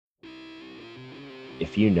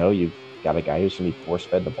if you know you've got a guy who's going to be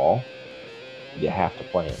force-fed the ball, you have to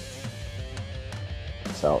play him.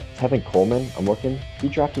 So Tevin Coleman, I'm looking. He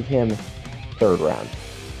drafted him 3rd round.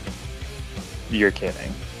 You're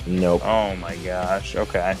kidding. Nope. Oh, my gosh.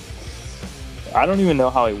 Okay. I don't even know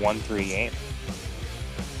how he won 3 games.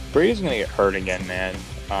 Brady's going to get hurt again, man.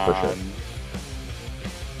 For sure.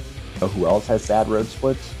 Know who else has bad road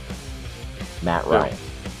splits? Matt Ryan.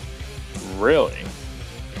 Really?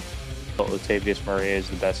 Latavius Murray is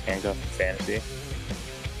the best handcuff in fantasy.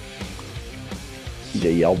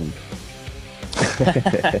 CJ Yeldon.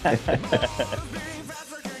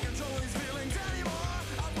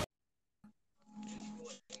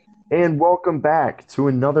 And welcome back to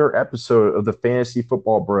another episode of the Fantasy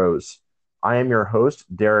Football Bros. I am your host,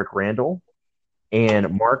 Derek Randall,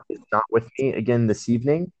 and Mark is not with me again this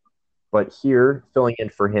evening, but here, filling in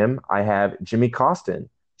for him, I have Jimmy Costin.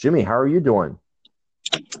 Jimmy, how are you doing?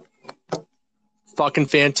 Fucking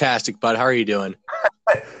fantastic, bud. How are you doing?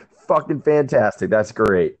 Fucking fantastic. That's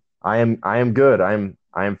great. I am good. I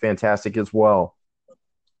am fantastic as well.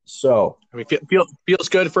 So, I mean, feels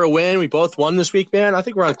good for a win. We both won this week, man. I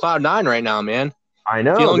think we're on cloud 9 right now, man. I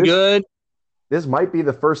know. Feeling good. This might be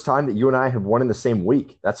the first time that you and I have won in the same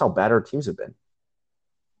week. That's how bad our teams have been.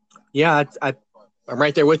 Yeah, I'm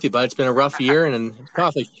right there with you, bud. It's been a rough year, and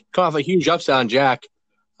come off a huge upset on Jack.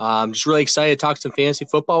 I'm just really excited to talk some fantasy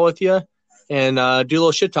football with you and do a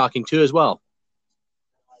little shit talking too as well.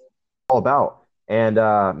 All about. And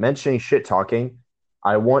mentioning shit talking,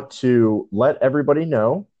 I want to let everybody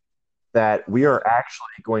know that we are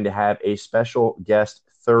actually going to have a special guest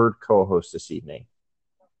 3rd co-host this evening,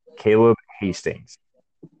 Caleb Hastings.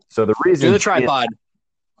 So the reason do the tripod.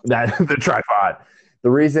 The tripod. The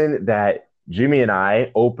reason that Jimmy and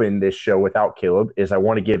I opened this show without Caleb is I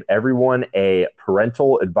want to give everyone a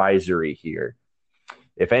parental advisory here.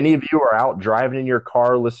 If any of you are out driving in your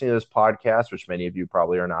car listening to this podcast, which many of you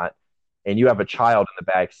probably are not, and you have a child in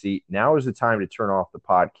the back seat, now is the time to turn off the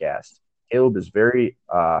podcast. Caleb is very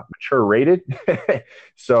mature rated,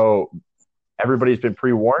 so everybody's been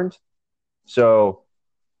pre-warned. So,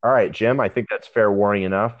 all right, Jim, I think that's fair warning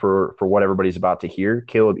enough for what everybody's about to hear.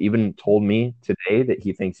 Caleb even told me today that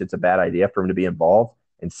he thinks it's a bad idea for him to be involved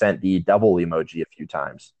and sent the double emoji a few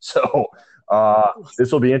times. So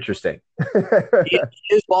this will be interesting. He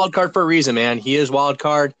is wild card for a reason, man. He is wild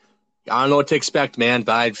card. I don't know what to expect, man,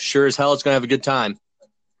 but I'm sure as hell it's going to have a good time.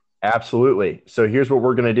 Absolutely. So here's what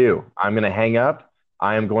we're going to do. I'm going to hang up.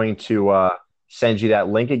 I am going to send you that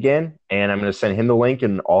link again, and I'm going to send him the link,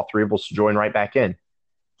 and all three of us join right back in.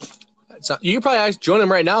 So you can probably join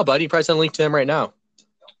him right now, buddy. You probably send a link to him right now.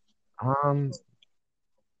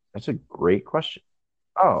 That's a great question.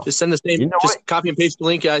 Oh, just send the same. Just copy and paste the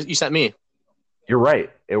link you sent me. You're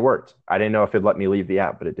right. It worked. I didn't know if it'd let me leave the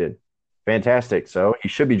app, but it did. Fantastic. So he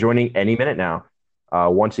should be joining any minute now.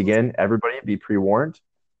 Once again, everybody be pre-warned.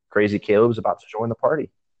 Crazy Caleb's about to join the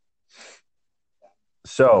party.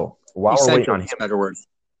 So while we're waiting on him, better word.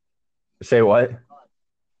 Say what?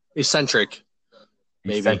 Eccentric.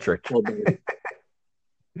 Maybe. Eccentric.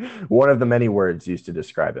 One of the many words used to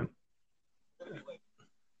describe him.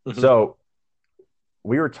 Mm-hmm. So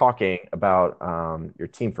we were talking about your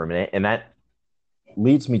team for a minute, and that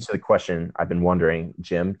leads me to the question I've been wondering,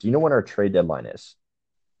 Jim. Do you know when our trade deadline is?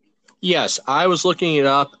 Yes, I was looking it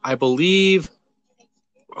up. I believe –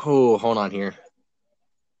 hold on here.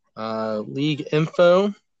 League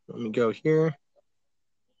info. Let me go here.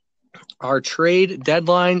 Our trade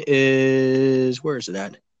deadline is – where is it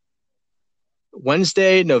at?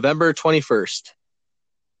 Wednesday, November 21st.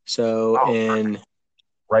 So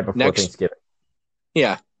right before Thanksgiving.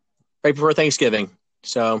 Yeah, right before Thanksgiving.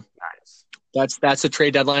 So nice. That's a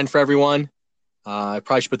trade deadline for everyone. I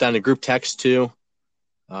probably should put that in a group text too.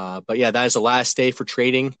 But yeah, that is the last day for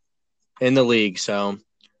trading in the league. So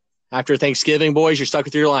after Thanksgiving, boys, you're stuck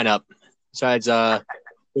with your lineup. Besides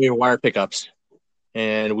your wire pickups.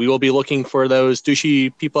 And we will be looking for those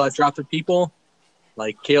douchey people that drop their people,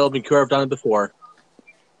 like Caleb and Kura have done it before.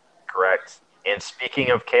 Correct. And speaking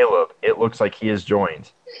of Caleb, it looks like he has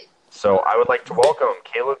joined. So I would like to welcome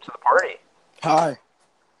Caleb to the party. Hi.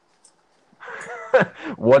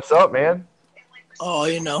 What's up, man?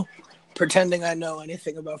 Oh, pretending I know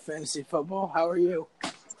anything about fantasy football. How are you?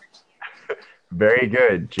 Very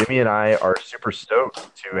good. Jimmy and I are super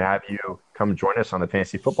stoked to have you come join us on the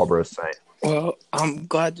Fantasy Football Bros site. Well, I'm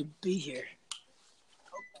glad to be here.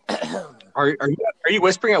 Are you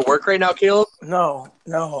whispering at work right now, Caleb? No.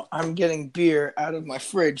 I'm getting beer out of my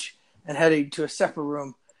fridge and heading to a separate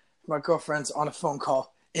room. My girlfriend's on a phone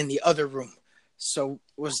call in the other room, so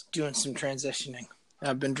was doing some transitioning.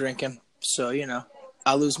 I've been drinking, so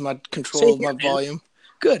I lose my control of my volume.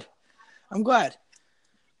 Good. I'm glad.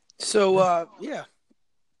 So, yeah.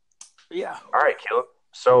 All right, Caleb.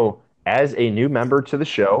 So, as a new member to the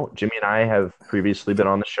show, Jimmy and I have previously been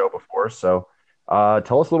on the show before. So,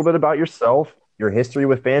 tell us a little bit about yourself, your history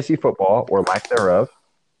with fantasy football or lack thereof,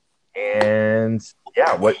 and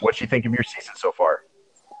yeah, what you think of your season so far.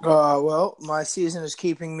 Well, my season is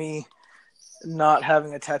keeping me not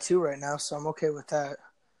having a tattoo right now, so I'm okay with that.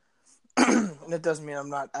 And it doesn't mean I'm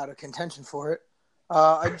not out of contention for it.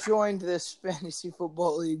 I joined this fantasy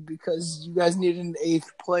football league because you guys needed an 8th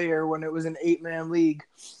player when it was an 8-man league.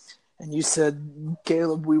 And you said,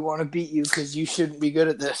 Caleb, we want to beat you because you shouldn't be good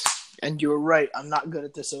at this. And you were right. I'm not good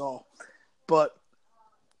at this at all. But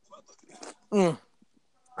it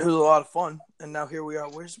was a lot of fun. And now here we are.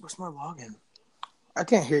 What's my login? I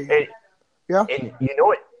can't hear you. Hey, yeah? And you know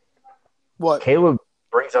what? What? Caleb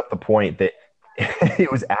brings up the point that he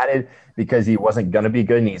was added because he wasn't going to be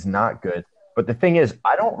good and he's not good. But the thing is,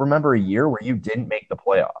 I don't remember a year where you didn't make the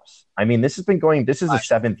playoffs. I mean, this is the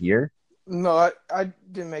 7th year. No, I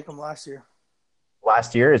didn't make them last year.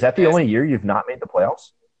 Last year? Is that the only year you've not made the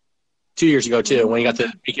playoffs? 2 years ago, too, when you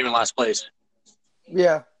became in last place.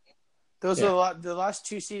 Yeah. Those are the last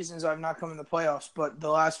 2 seasons I've not come in the playoffs, but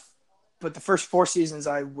the first 4 seasons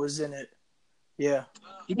I was in it. Yeah.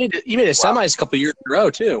 You made a semis a couple of years in a row,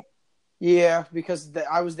 too. Yeah, because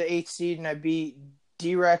I was the 8th seed and I beat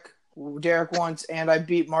Derek once, and I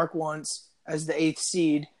beat Mark once as the 8th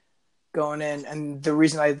seed going in. And the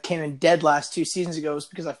reason I came in dead last 2 seasons ago is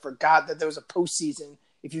because I forgot that there was a postseason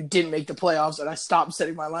if you didn't make the playoffs, and I stopped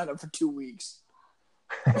setting my lineup for 2 weeks.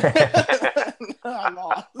 I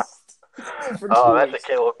lost. That's a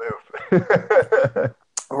Caleb move.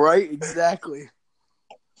 Right, exactly.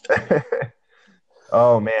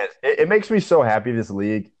 Oh, man. It makes me so happy, this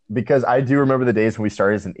league, because I do remember the days when we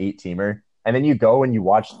started as an 8-teamer. And then you go and you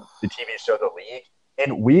watch the TV show The League,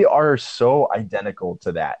 and we are so identical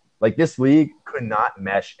to that. Like, this league could not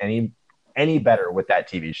mesh any better with that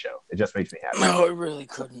TV show. It just makes me happy. No, it really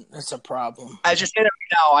couldn't. That's a problem. As you're saying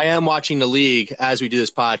right now, I am watching The League as we do this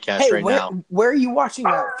podcast now. Where are you watching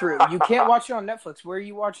that through? You can't watch it on Netflix. Where are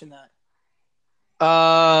you watching that?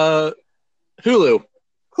 Hulu.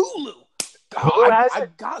 Hulu. I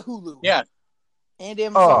got Hulu. Yeah. And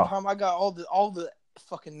Amazon Prime. I got all the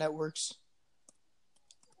fucking networks.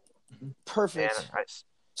 Perfect. Man, I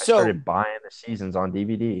started buying the seasons on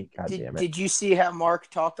DVD. God damn it. Did you see how Mark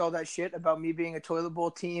talked all that shit about me being a toilet bowl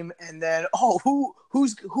team, and then who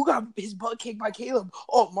got his butt kicked by Caleb?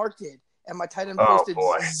 Oh, Mark did, and my tight end posted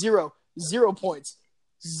 0 points,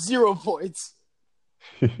 0 points,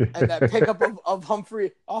 and that pickup of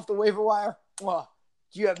Humphrey off the waiver wire. Well,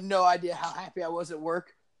 you have no idea how happy I was at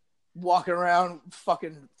work, walking around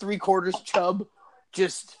fucking 3/4 chub,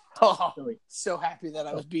 just so happy that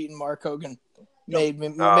I was beating Mark Hogan. Made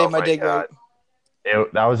my day great.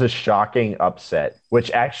 That was a shocking upset,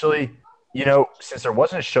 which actually, since there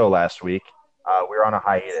wasn't a show last week, we were on a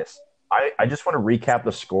hiatus. I just want to recap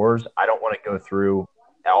the scores. I don't want to go through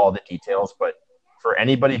all the details, but for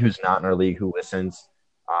anybody who's not in our league who listens,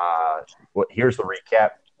 here's the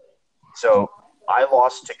recap. So I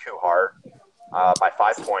lost to Kuhar by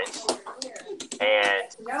 5 points, and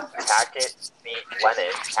Tackett beat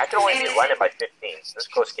Lennon. Tackett only beat Lennon by 15. It was a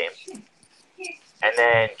close game. And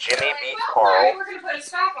then Jimmy beat Carl. We're going to put a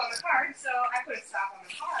stop on the card, so I put a stop on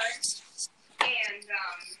the card. And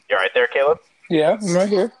you all right there, Caleb? Yeah, I'm right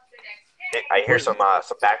here. I hear some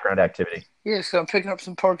background activity. Yeah, so I'm picking up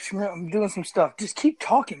some parchment. I'm doing some stuff. Just keep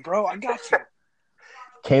talking, bro. I got you.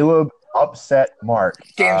 Caleb upset Mark.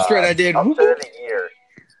 Damn straight I did. Upset of the year.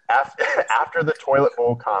 After the toilet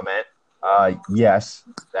bowl comment, yes,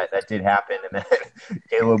 that did happen. And then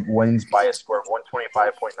Caleb wins by a score of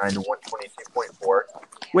 125.9 to 122.4.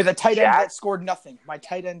 With a tight end that scored nothing. My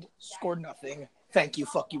tight end scored nothing. Thank you.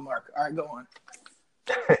 Fuck you, Mark. All right, go on.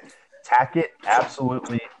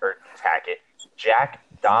 Jack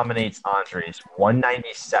dominates Andres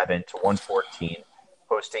 197 to 114,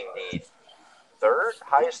 posting the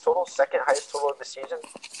second highest total of the season.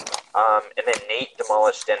 And then Nate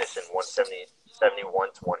demolished Dennison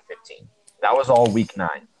 171 to 115. That was all week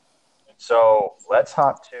 9. So let's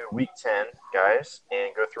hop to week 10, guys,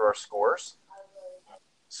 and go through our scores.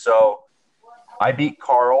 So I beat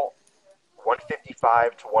Carl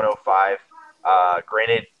 155 to 105.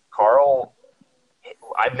 Granted, Carl,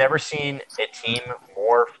 I've never seen a team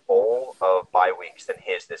more full of bye weeks than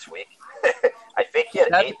his this week. I think he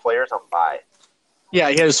had 8 players on bye. Yeah,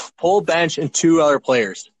 he had his full bench and 2 other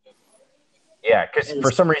players. Yeah, because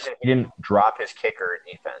for some reason he didn't drop his kicker in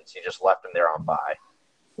defense. He just left him there on bye.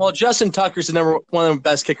 Well, Justin Tucker's one of the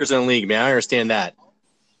best kickers in the league, man. I understand that.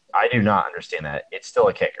 I do not understand that. It's still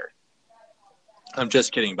a kicker. I'm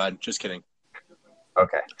just kidding, bud. Just kidding.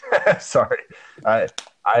 Okay. Sorry. I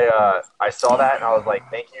saw that and I was like,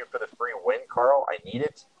 thank you for the free win, Carl. I need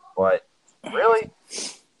it. But really?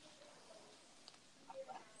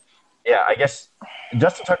 Yeah, I guess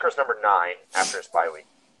Justin Tucker's number 9 after his bye week.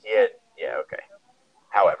 Okay.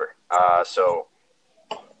 However, so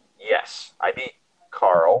yes, I beat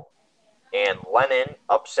Carl, and Lennon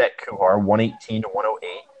upset Kuhar 118 to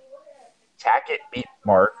 108. Tackett beat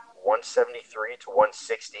Mark 173 to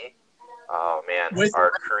 160. Oh man,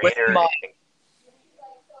 our creator.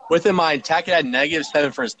 With in mind, Tackett had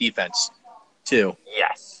 -7 for his defense, too.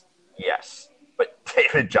 Yes. But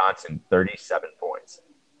David Johnson, 37 points.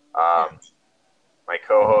 My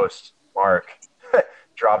co-host Mark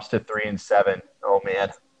drops to 3-7. Oh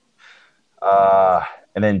man.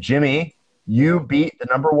 And then Jimmy, you beat the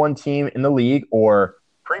number 1 team in the league, or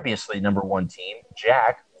previously number 1 team,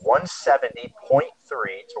 Jack, 170.3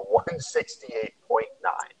 to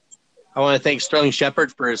 168.9. I want to thank Sterling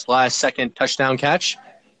Shepard for his last second touchdown catch.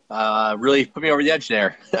 Really put me over the edge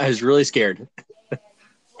there. I was really scared.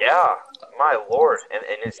 Yeah, my lord. And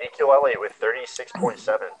Ezekiel Elliott with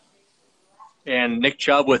 36.7. And Nick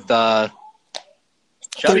Chubb with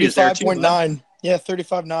 35.9. Yeah,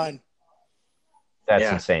 35.9.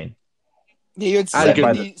 That's insane. Yeah, you had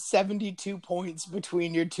 72 points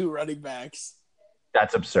between your 2 running backs.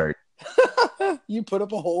 That's absurd. You put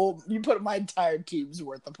up my entire team's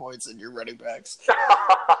worth of points in your running backs.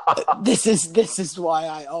 This is why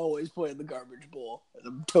I always play in the garbage bowl.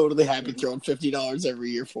 I'm totally happy throwing $50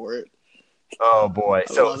 every year for it. Oh boy.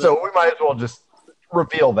 So we might as well just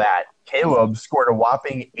reveal that. Caleb scored a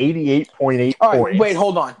whopping 88.8 All right, points. wait,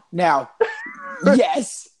 hold on. Now,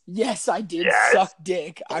 yes, I did suck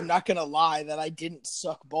dick. I'm not going to lie that I didn't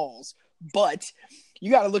suck balls. But you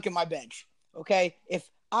got to look at my bench, okay? If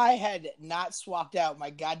I had not swapped out my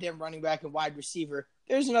goddamn running back and wide receiver,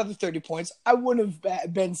 there's another 30 points. I wouldn't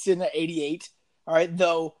have been sitting at 88. All right,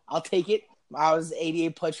 though I'll take it. I was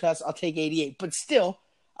 88 plus shots. I'll take 88. But still,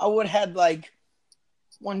 I would have had like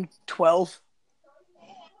 112.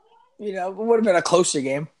 You know, it would have been a closer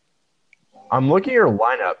game. I'm looking at your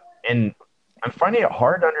lineup, and I'm finding it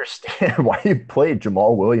hard to understand why you played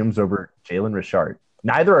Jamal Williams over Jalen Richard.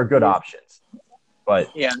 Neither are good options. But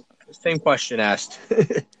yeah, same question asked.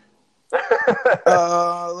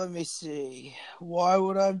 Let me see. Why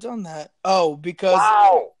would I have done that? Oh, because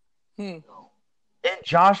And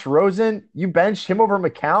Josh Rosen, you benched him over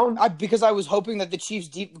McCown? Because I was hoping that the Chiefs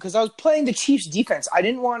because I was playing the Chiefs defense. I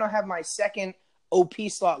didn't want to have my second OP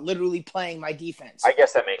slot literally playing my defense. I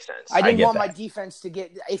guess that makes sense. I didn't want my defense to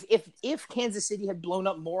get if Kansas City had blown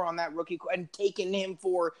up more on that rookie and taken him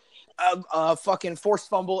for a fucking forced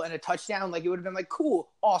fumble and a touchdown, like it would have been like cool,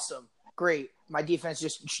 awesome, great. My defense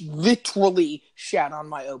just literally shat on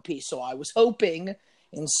my OP. So I was hoping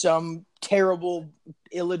in some terrible,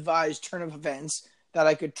 ill-advised turn of events that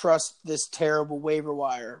I could trust this terrible waiver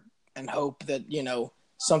wire and hope that,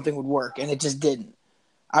 something would work. And it just didn't.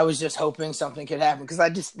 I was just hoping something could happen because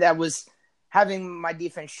having my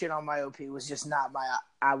defense shit on my OP was just not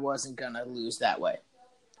I wasn't going to lose that way.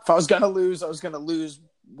 If I was going to lose, I was going to lose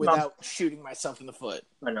without shooting myself in the foot.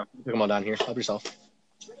 I know. Pick them all down here. Help yourself.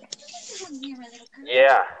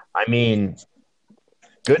 Yeah, I mean,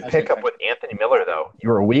 good pickup with Anthony Miller, though. You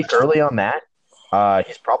were a week early on that.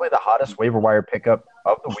 He's probably the hottest waiver wire pickup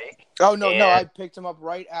of the week. Oh, no, I picked him up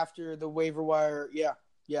right after the waiver wire. Yeah.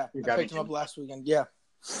 I picked him up last weekend. Yeah.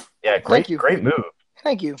 Yeah, great move.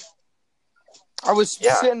 Thank you. I was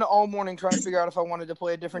sitting all morning trying to figure out if I wanted to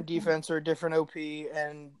play a different defense or a different OP.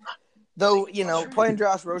 And though, playing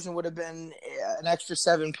Josh Rosen would have been an extra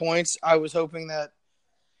 7 points, I was hoping that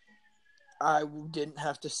I didn't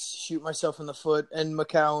have to shoot myself in the foot. And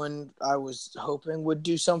McCown, I was hoping would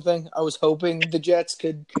do something. I was hoping the Jets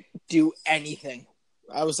could do anything.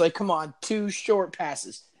 I was like, come on, 2 short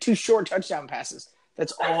touchdown passes.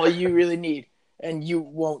 That's all you really need. And you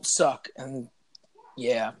won't suck. And,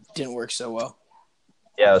 didn't work so well.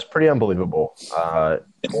 Yeah, it was pretty unbelievable.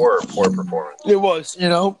 Poor performance. It was.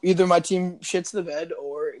 Either my team shits the bed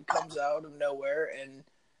or it comes out of nowhere and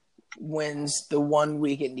wins the 1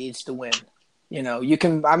 week it needs to win. You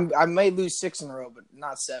can. I may lose 6 in a row, but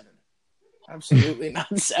not 7. Absolutely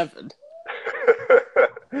not 7.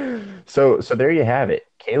 So there you have it.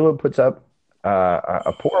 Caleb puts up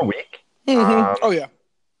a poor week. Mm-hmm.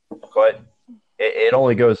 But it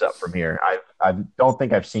only goes up from here. I don't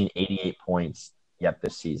think I've seen 88 points yet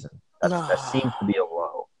this season. That seems to be a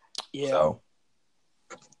low. Yeah. So.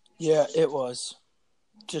 Yeah, it was.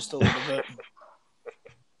 Just a little bit.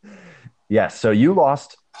 Yes, so you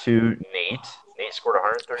lost to Nate. Nate scored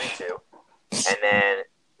 132. And then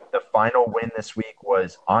the final win this week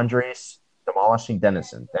was Andres demolishing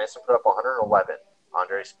Denison. Denison put up 111.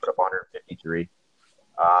 Andres put up 153.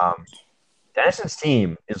 Denison's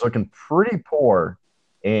team is looking pretty poor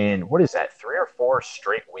in, what is that, 3 or 4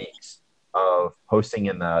 straight weeks of posting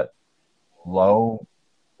in the low,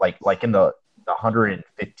 like in the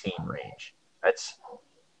 115 range. That's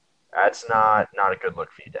not a good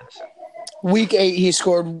look for you, Denison. Week 8, he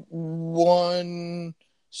scored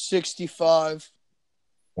 165.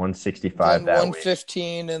 165 that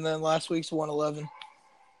 115, week. And then last week's 111.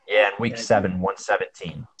 Yeah, and week 7,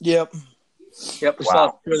 117. Yep. We saw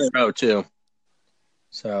it 2 in a row, too.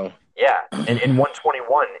 So yeah, and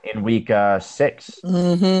 121 in week 6.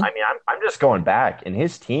 Mm-hmm. I mean, I'm just going back, and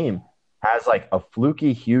his team has like a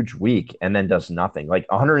fluky huge week and then does nothing. Like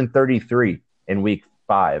 133 in week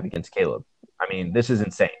 5 against Caleb. I mean, this is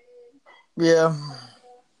insane. Yeah.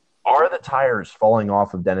 Are the tires falling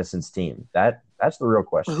off of Denison's team? That's the real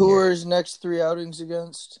question. Who are his next 3 outings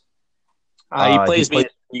against? He plays me.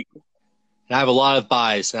 And I have a lot of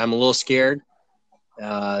buys. I'm a little scared.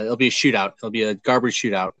 It'll be a shootout. It'll be a garbage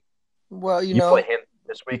shootout. Well, you play him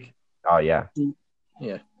this week? Oh, yeah.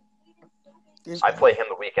 Yeah. I play him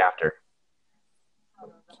the week after.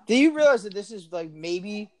 Do you realize that this is like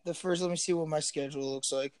maybe the first – let me see what my schedule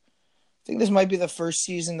looks like. I think this might be the first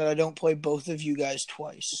season that I don't play both of you guys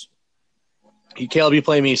twice. Caleb, you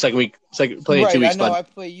play me second week. Play in 2 weeks. I know. Bud. I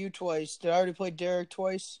play you twice. Did I already play Derek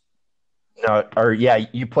twice? No,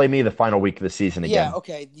 you play me the final week of the season again. Yeah,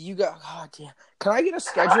 okay. You got – oh, damn. Can I get a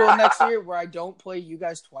schedule next year where I don't play you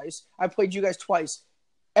guys twice? I played you guys twice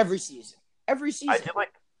every season. Every season.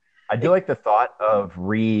 I do like the thought of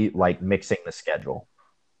mixing the schedule.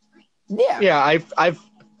 Yeah. Yeah, I've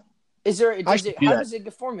Is there – how does it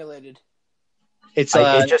get formulated? It's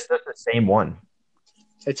it just does the same one.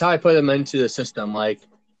 It's how I put them into the system. Like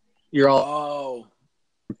you're all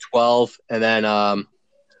 12, and then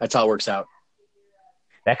that's how it works out.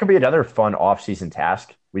 That could be another fun off-season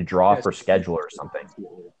task. We draw for schedule or something.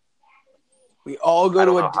 We all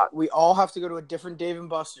we all have to go to a different Dave and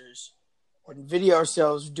Buster's and video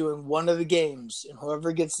ourselves doing one of the games, and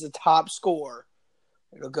whoever gets the top score,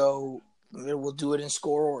 we'll do it in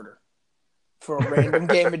score order for a random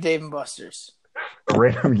game of Dave and Buster's. A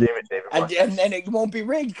random game of Dave and Buster's. And then it won't be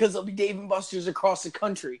rigged because there'll be Dave and Buster's across the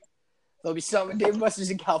country. There'll be some Dave and Buster's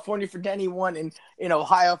in California for Denny, one in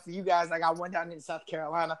Ohio for you guys. I got one down in South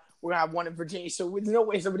Carolina. We're going to have one in Virginia. So there's no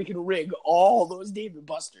way somebody can rig all those Dave and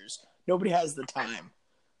Buster's. Nobody has the time.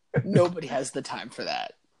 Nobody has the time for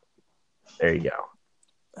that. There you go.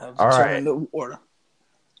 All right. Order.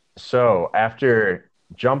 So after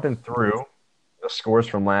jumping through the scores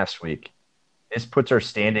from last week, this puts our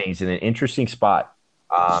standings in an interesting spot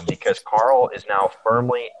because Carl is now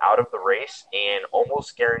firmly out of the race and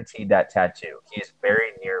almost guaranteed that tattoo. He is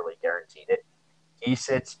very nearly guaranteed it. He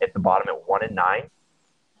sits at the bottom at 1-9.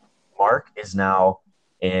 Mark is now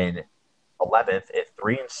in 11th at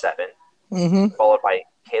 3-7, followed by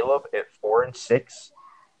Caleb at 4-6,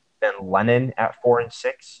 then Lennon at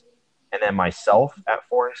 4-6, and then myself at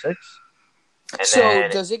 4-6. So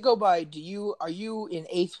does it go by? Are you in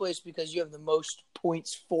 8th place because you have the most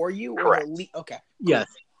points for you? Correct. Okay. Cool.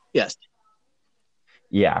 Yes.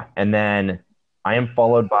 Yeah, and then I am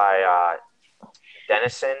followed by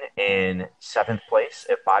Denison in 7th place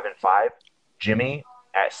at 5-5, Jimmy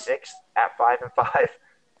at 6th at 5-5,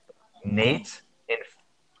 Nate in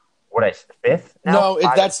 5th now? No,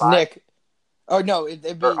 that's Nick. Oh no,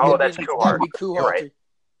 that's Kuhar. That'd be Kuhar. You're right.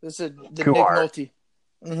 This is the Kuhar. Nick Nolte.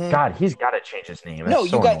 Mm-hmm. God, he's got to change his name. No,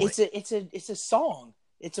 you got it's a song.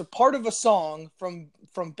 It's a part of a song from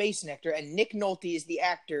Bass Nectar, and Nick Nolte is the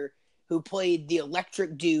actor who played the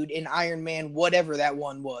electric dude in Iron Man, whatever that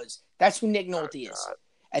one was. That's who Nick Nolte is,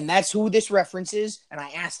 and that's who this reference is. And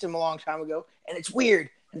I asked him a long time ago, and it's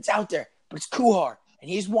weird and it's out there, but it's Kuhar,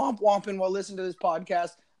 and he's womping while listening to this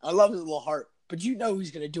podcast. I love his little heart, but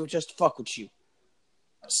he's gonna do it just to fuck with you.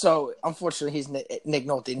 So, unfortunately, he's Nick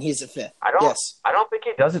Nolte, and he's a 5th. I don't think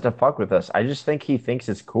he does it to fuck with us. I just think he thinks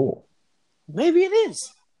it's cool. Maybe it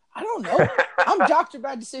is. I don't know. I'm Dr.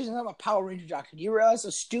 Bad Decisions. I'm a Power Ranger doctor. Do you realize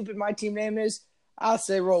how stupid my team name is? I'll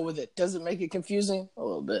say roll with it. Does it make it confusing? A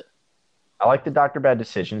little bit. I like the Dr. Bad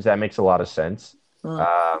Decisions. That makes a lot of sense.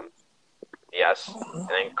 Yes. And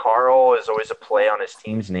then Carl is always a play on his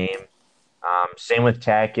team's name. Same with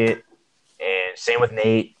Tackett. And same with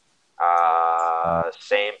Nate.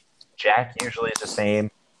 Same. Jack usually is the same,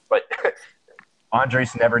 but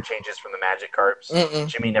Andres never changes from the Magic Carps.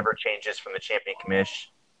 Jimmy never changes from the Champion Commish.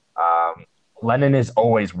 Lennon is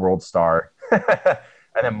always World Star.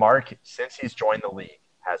 And then Mark, since he's joined the league,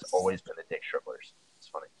 has always been the Dick Striplers. It's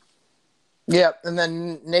funny. Yeah, and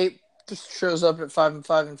then Nate just shows up at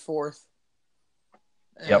 5-5 and fourth.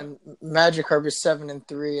 And Magikarp is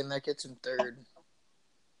 7-3, and that gets him third.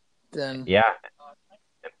 Then yeah,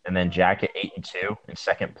 and then Jack at 8-2 in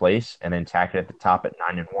second place, and then Tackett at the top at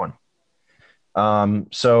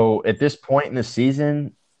 9-1. So at this point in the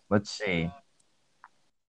season, let's see.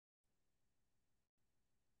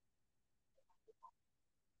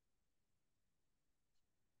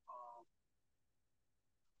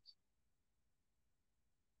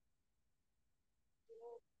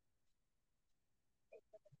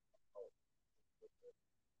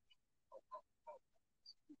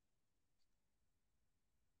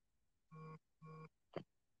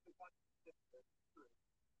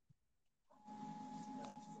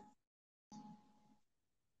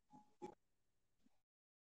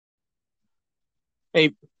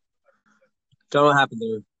 Hey, don't know what happened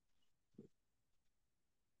there.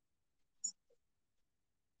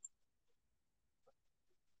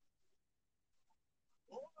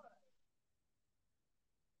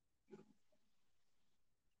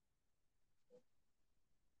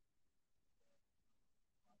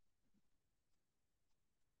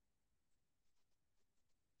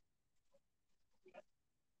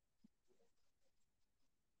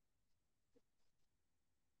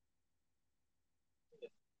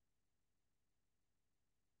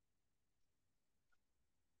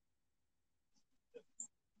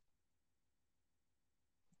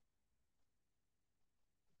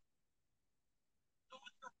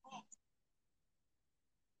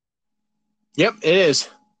 Yep, it is.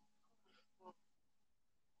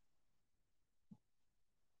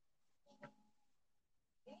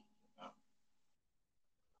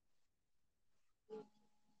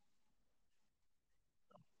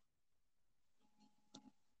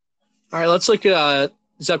 All right, let's look at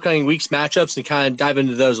this upcoming week's matchups and kind of dive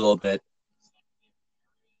into those a little bit.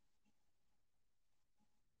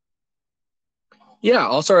 Yeah,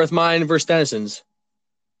 I'll start with mine versus Denison's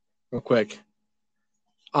real quick.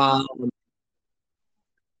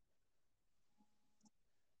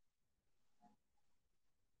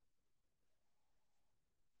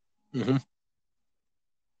 Mm-hmm.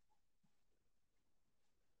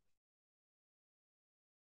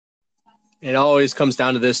 It always comes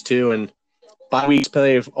down to this too, and bye weeks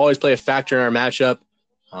always play a factor in our matchup.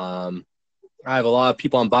 I have a lot of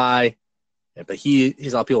people on bye, but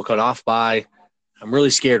he's a lot of people cut off bye. I'm really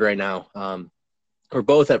scared right now. We're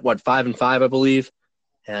both at 5-5, I believe,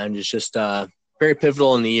 and it's just very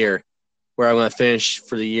pivotal in the year where I'm going to finish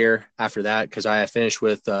for the year after that because I have finished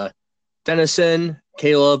with Denison,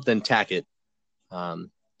 Caleb, then Tackett.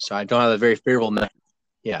 So I don't have a very favorable method.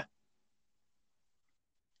 Yeah.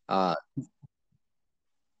 Uh,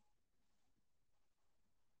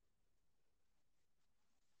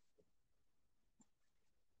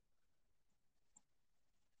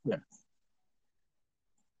 yeah.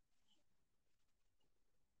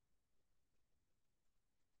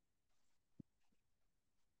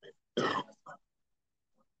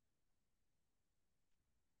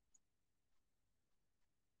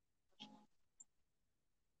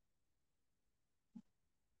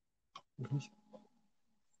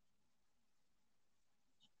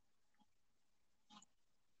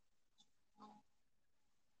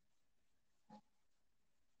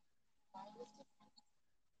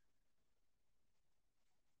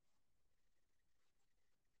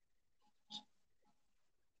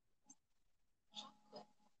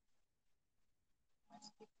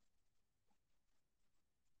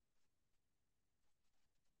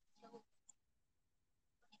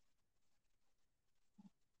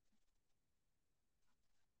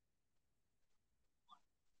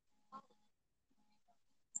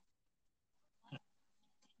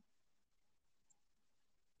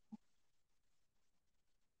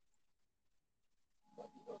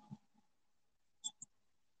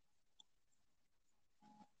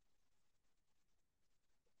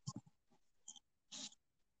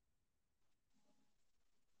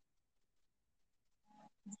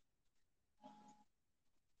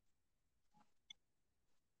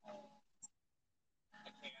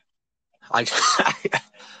 I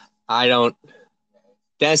I don't.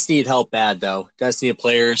 Dennis need help bad though. Dennis need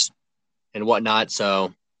players and whatnot.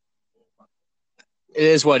 So it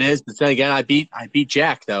is what it is. But then again, I beat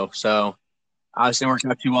Jack though. So obviously it worked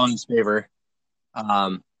out too well in his favor.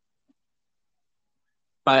 Um,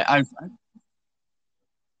 but I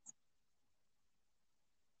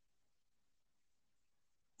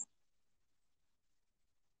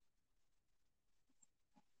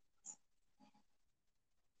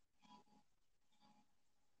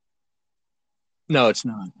no, it's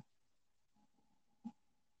not.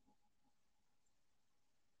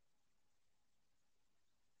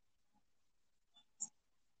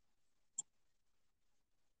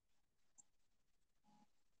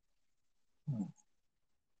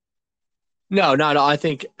 No, not at all. I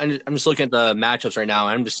think I'm just looking at the matchups right now.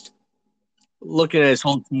 I'm just looking at his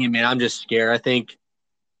whole team, man. I'm just scared. I think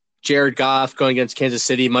Jared Goff going against Kansas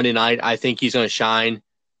City Monday night. I think he's going to shine.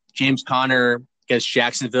 James Conner against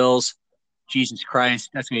Jacksonville's. Jesus Christ,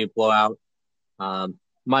 that's going to be a blowout.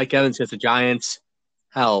 Mike Evans against the Giants.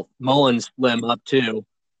 Hell, Mullins limb up too.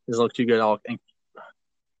 Doesn't look too good at all.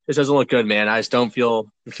 This doesn't look good, man. I just don't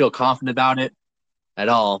feel confident about it at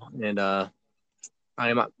all. And I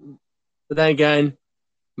am, but then again,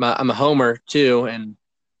 I'm a homer too, and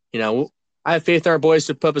you know I have faith in our boys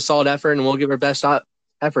to put up a solid effort, and we'll give our best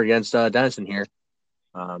effort against Denison here.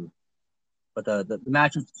 Um, but the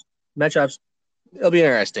matchups, it'll be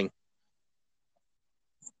interesting.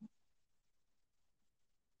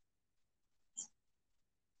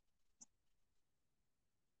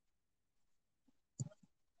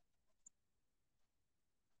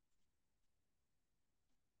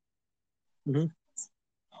 Mm-hmm.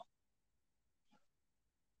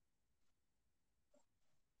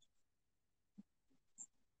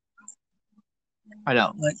 I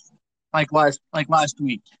know, like last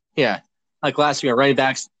week, yeah, like last week, our running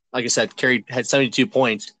backs, like I said, had 72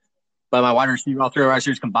 points, but my wide receiver, all three wide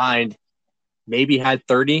receivers combined, maybe had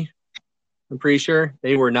 30. I'm pretty sure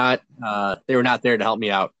they were not. They were not there to help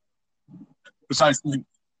me out. Besides,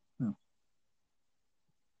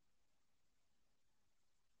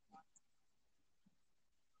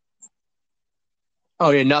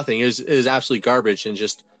 oh yeah, nothing. It was absolutely garbage, and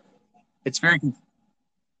just it's very.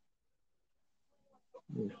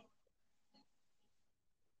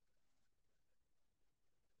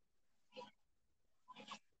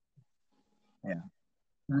 Yeah.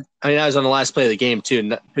 I mean, I was on the last play of the game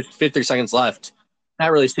too. 50 seconds left.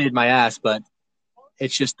 That really saved my ass, but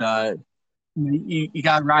it's just you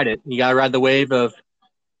gotta ride it. You gotta ride the wave of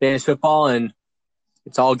fantasy football, and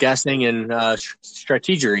it's all guessing and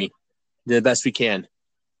strategery. Do the best we can.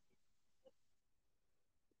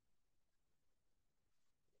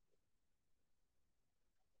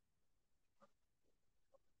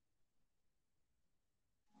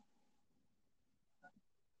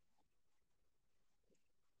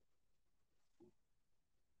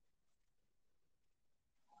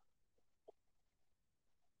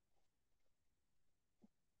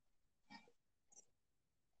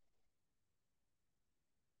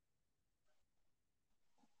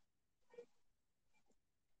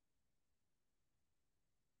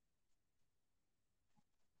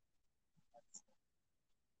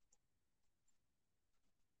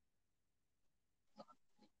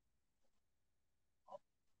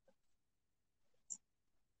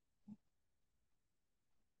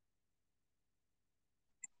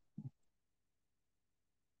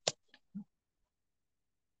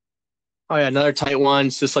 Oh yeah, another tight one.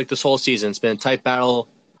 It's just like this whole season. It's been a tight battle,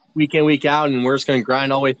 week in, week out, and we're just gonna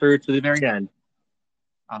grind all the way through to the very end.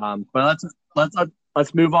 But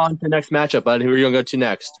let's move on to the next matchup, bud. Who are you gonna go to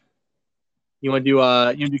next? You want to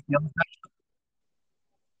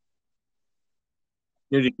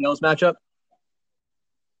do Kale's matchup?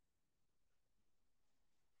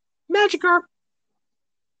 Magikarp.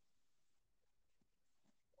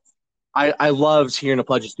 I loved hearing the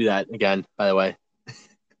pledges do that again. By the way,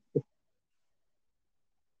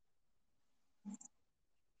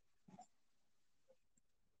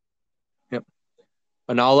 yep.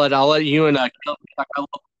 And I'll let you and Kale talk.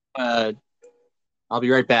 Uh, I'll be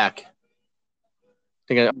right back.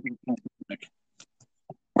 I,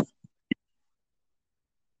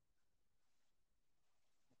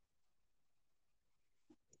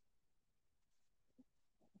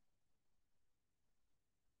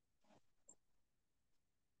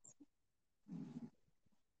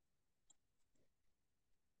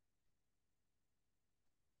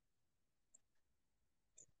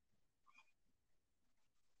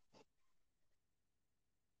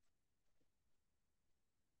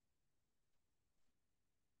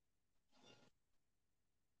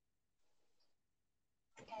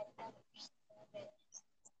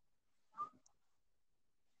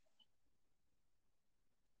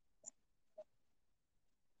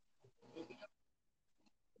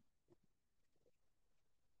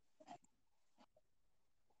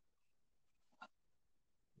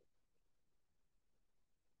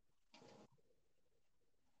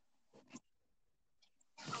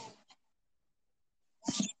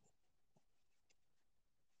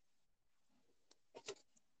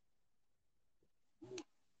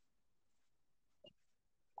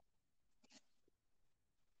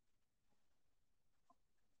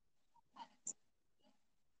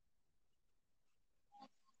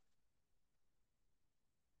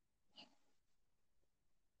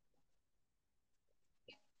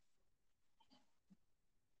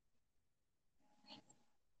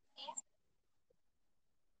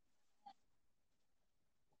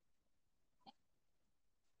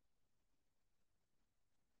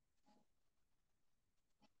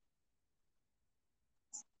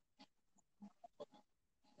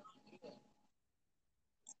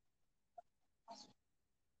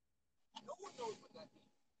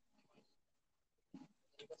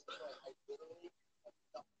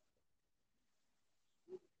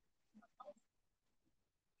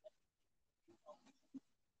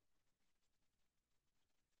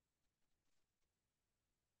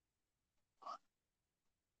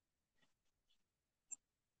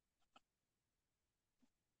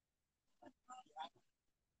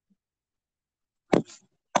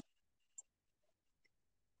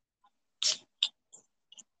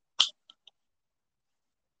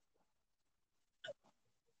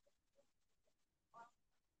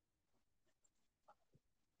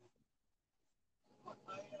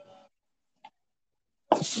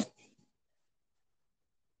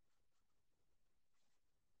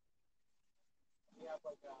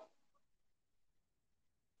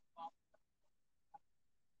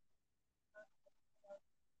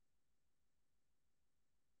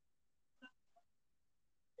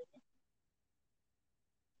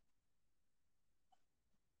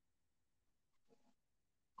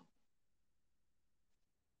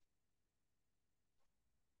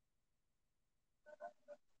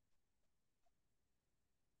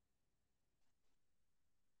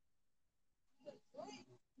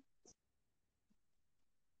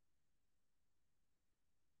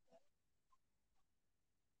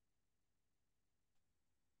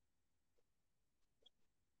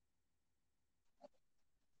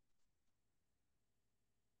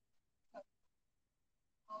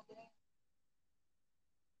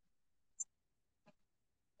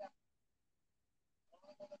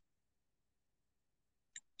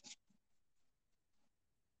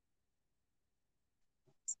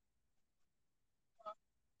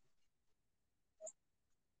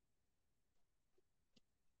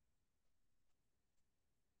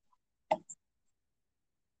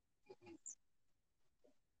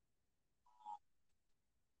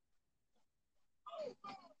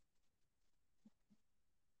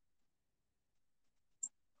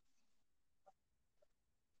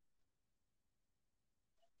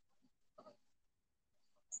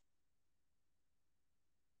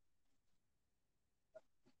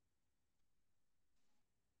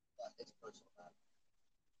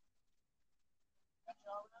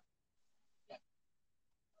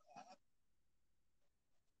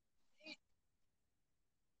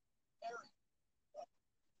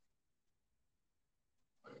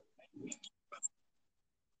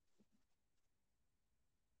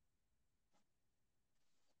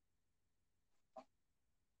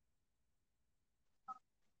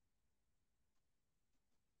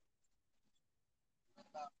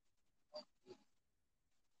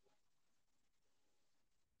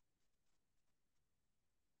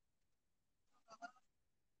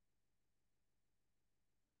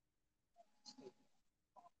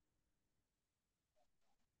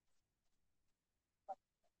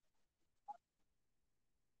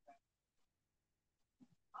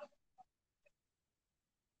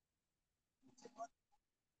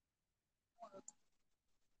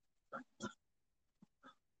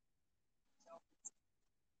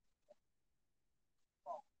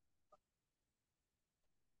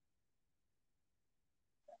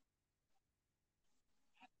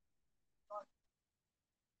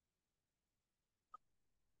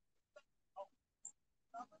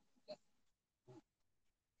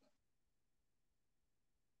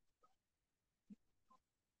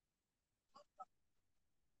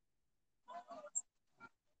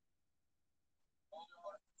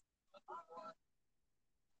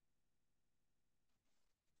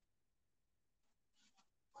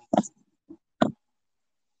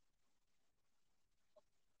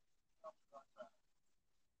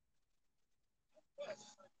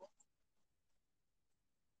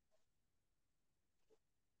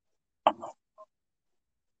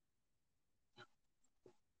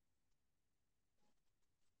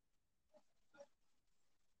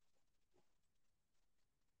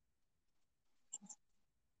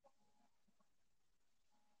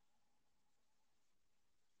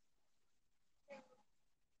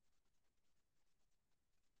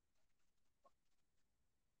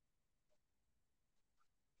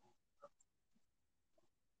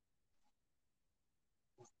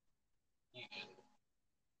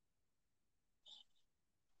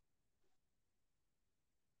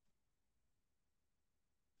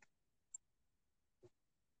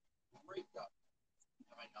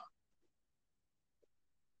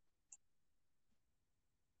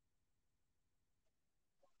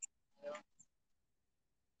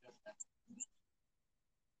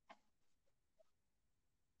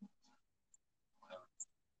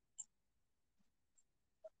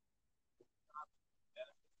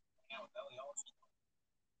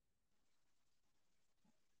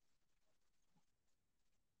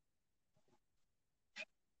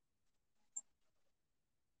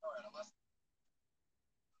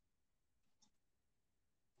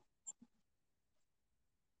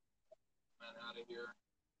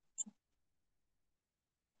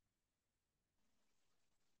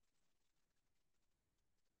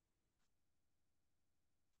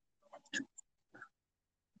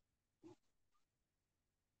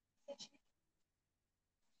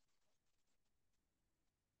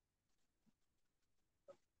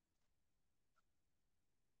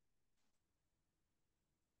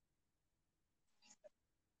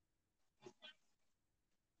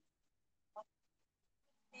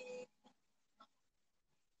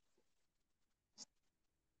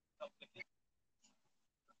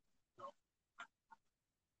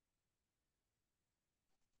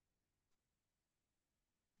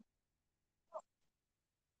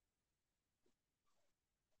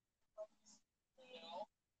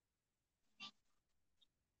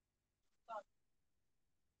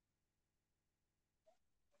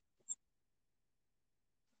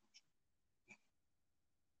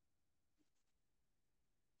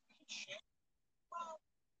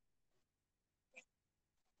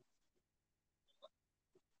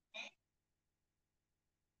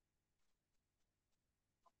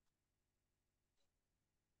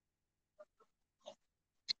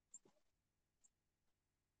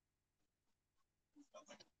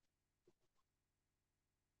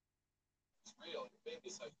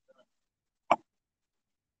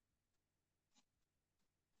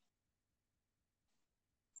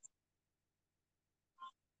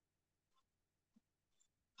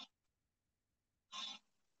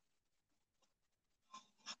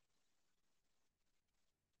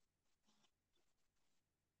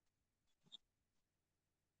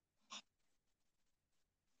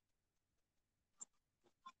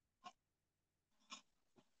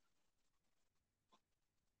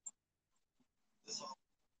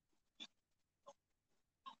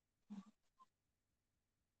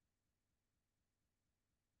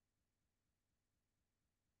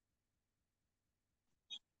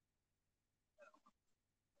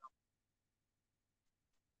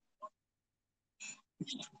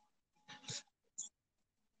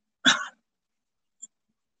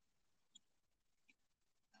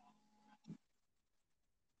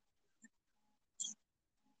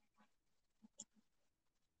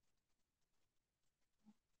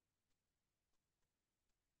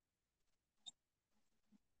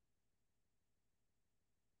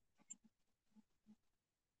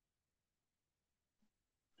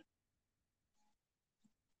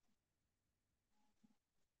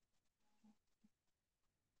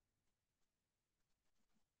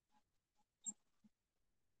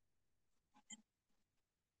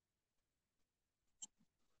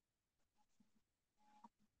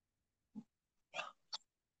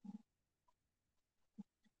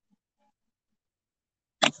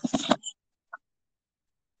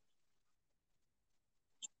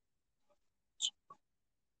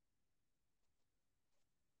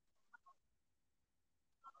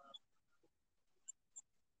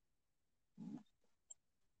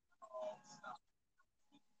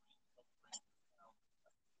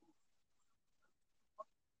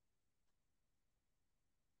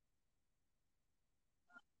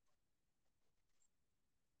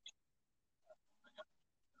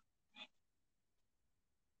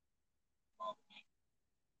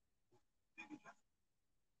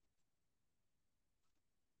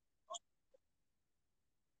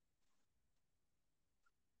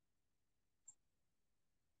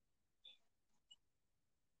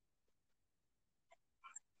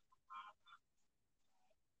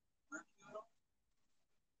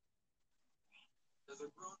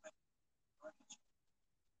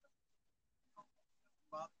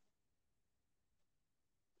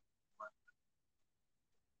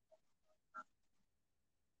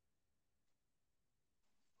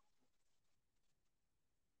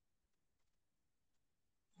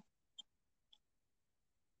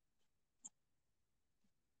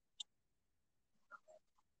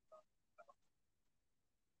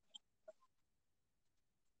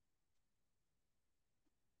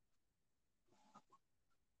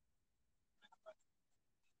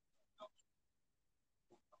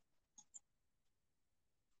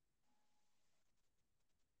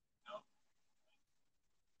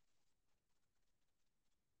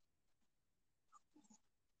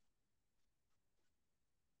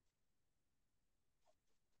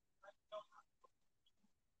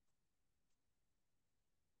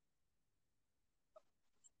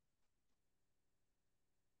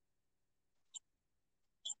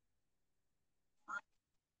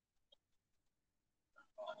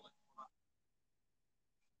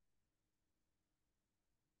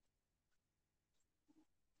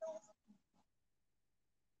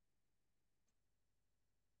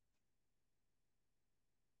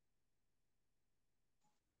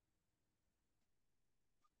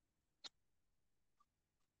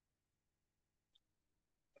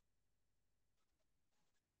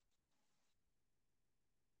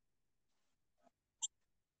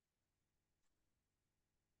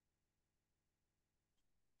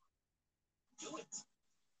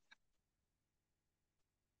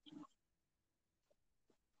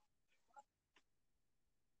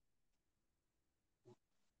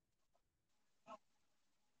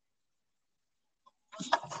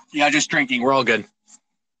 Yeah, just drinking. We're all good.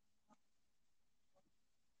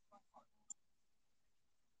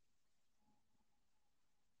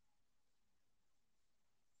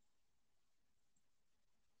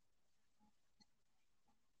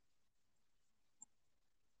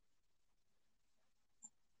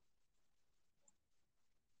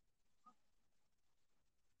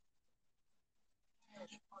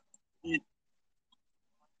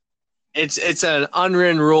 It's an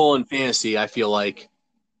unwritten rule in fantasy, I feel like,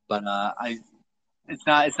 but it's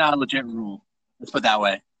not a legit rule. Let's put it that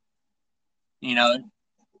way. You know,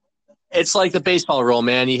 it's like the baseball rule,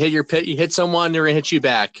 man. You hit your pit, you hit someone, they're gonna hit you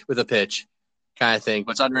back with a pitch, kind of thing.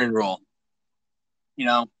 But it's unwritten rule.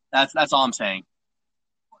 That's all I'm saying.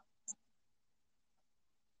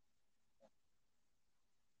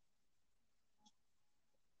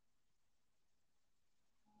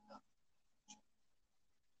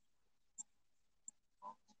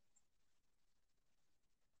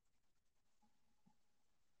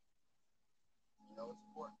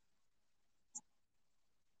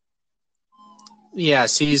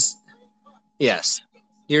 Yes, yes.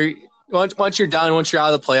 You're once you're done, once you're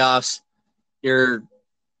out of the playoffs, you're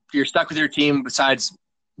you're stuck with your team. Besides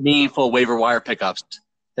meaningful waiver wire pickups,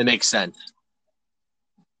 that makes sense.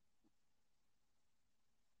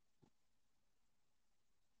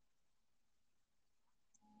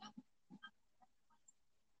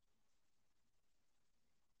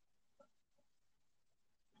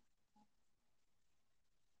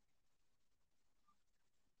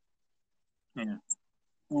 Yeah.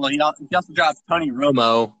 Well, he also dropped Tony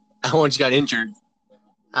Romo once he got injured,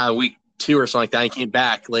 week 2 or something like that. He came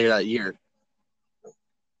back later that year.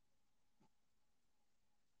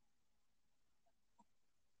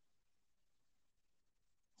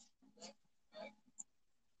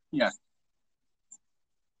 Yeah,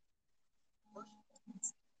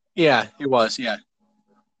 yeah, it was. Yeah.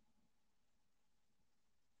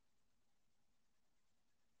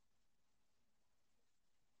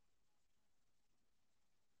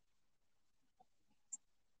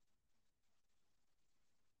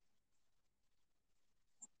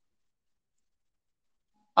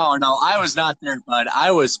 Oh no, I was not there, bud.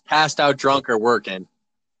 I was passed out, drunk, or working.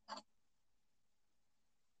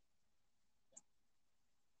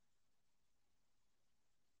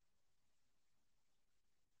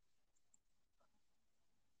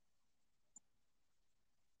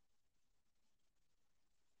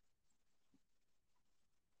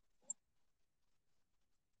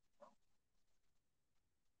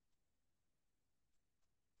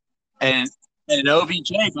 And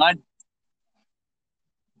OBJ, bud.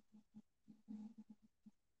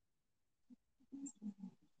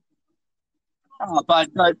 Oh, but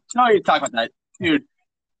tell you to talk about that, dude.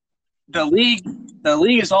 The league, the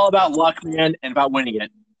league is all about luck, man, and about winning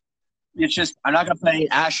it. It's just I'm not gonna play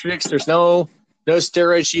asterisks. There's no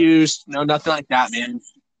steroids used, no nothing like that, man.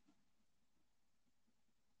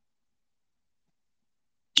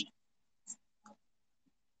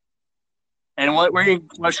 And what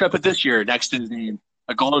should I put this year next to his name?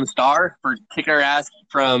 A golden star for kicking our ass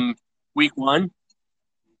from week 1.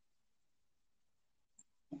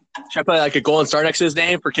 Should I put like a golden star next to his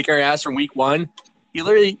name for kicking our ass from week 1? He's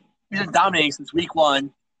been dominating since week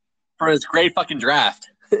 1 for his great fucking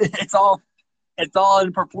draft. It's all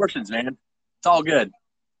in proportions, man. It's all good.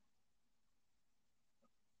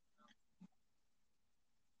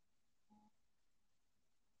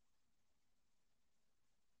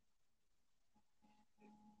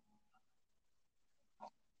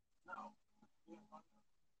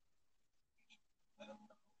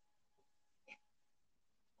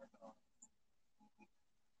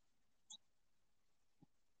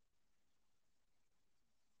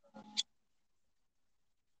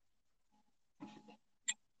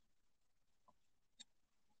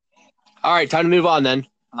 All right, time to move on then.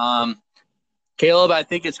 Caleb, I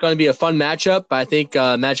think it's going to be a fun matchup. I think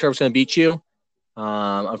Matt Sharp's going to beat you,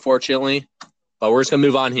 unfortunately. But we're just going to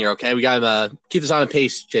move on here, okay? We got to keep this on a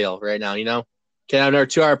pace, Jail, right now, you know? Can't have another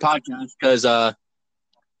 2-hour podcast because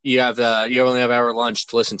you only have an hour lunch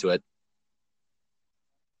to listen to it.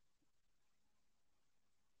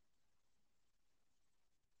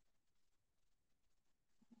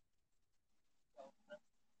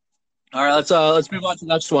 All right, let's move on to the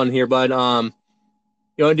next one here, bud.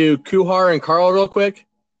 You want to do Kuhar and Carl real quick?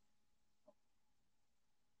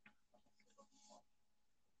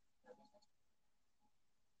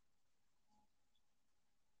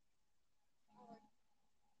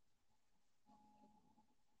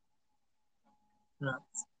 Yeah.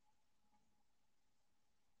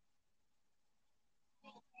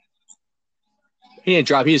 He didn't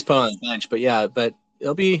drop. He just put on the bench. But yeah, but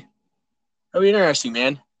it'll be interesting,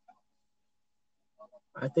 man.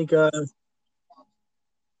 I think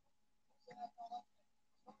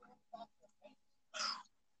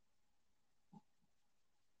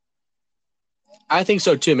I think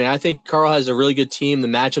so too, man. I think Carl has a really good team. The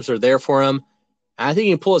matchups are there for him. I think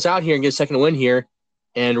he can pull us out here and get a second win here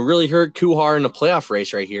and really hurt Kuhar in the playoff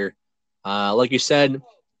race right here. Like you said,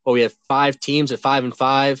 well, we have 5 teams at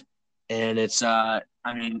 5-5, and it's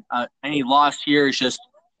any loss here is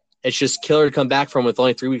just killer to come back from with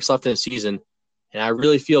only 3 weeks left in the season. And I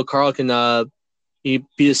really feel Carl can be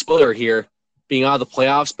the spoiler here, being out of the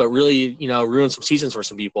playoffs, but really ruin some seasons for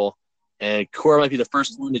some people. And Kuhar might be the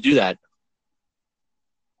first one to do that.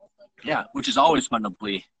 Yeah, which is always fun to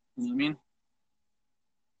play. You know what I mean?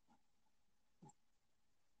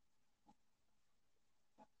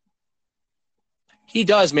 He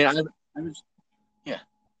does, man. Yeah,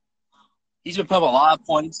 he's been putting up a lot of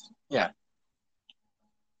points. Yeah,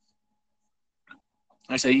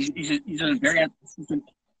 like I said he's been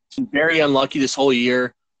very unlucky this whole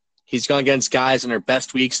year. He's gone against guys in their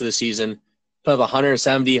best weeks of the season, put up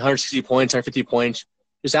 170, 160 points, 150 points,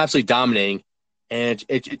 just absolutely dominating. And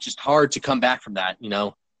it's just hard to come back from that.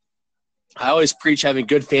 I always preach having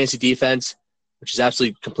good fantasy defense, which is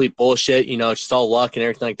absolutely complete bullshit. It's just all luck and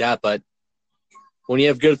everything like that. But when you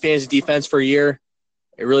have good fantasy defense for a year,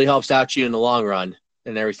 it really helps out you in the long run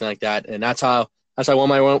and everything like that. And that's how I won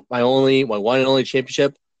my one and only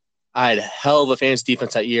championship. I had a hell of a fantasy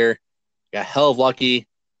defense that year. Got hell of lucky.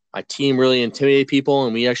 My team really intimidated people,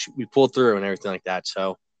 and we pulled through and everything like that.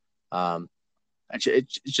 So, um,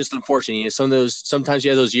 it's just unfortunate. Sometimes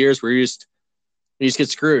you have those years where you just get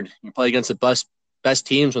screwed. You play against the best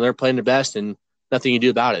teams when they're playing the best, and nothing you do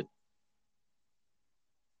about it.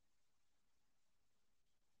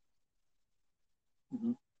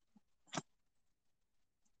 Mm-hmm.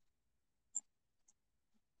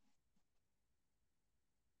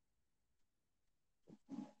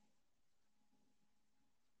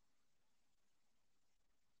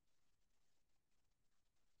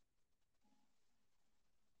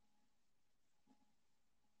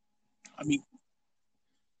 I mean,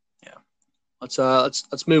 yeah.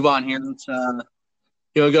 Let's move on here.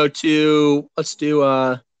 Go to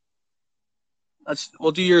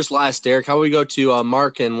we'll do yours last, Derek. How about we go to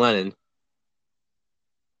Mark and Lennon?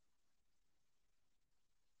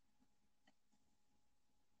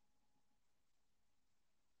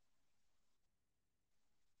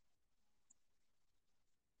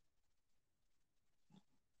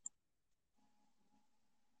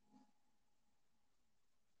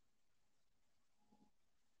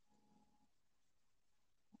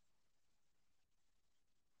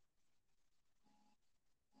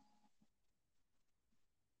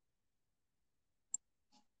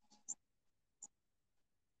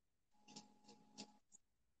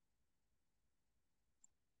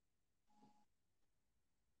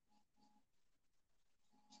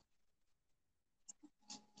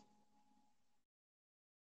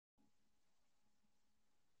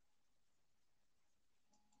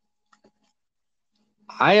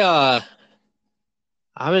 I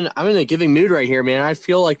I'm in a giving mood right here, man. I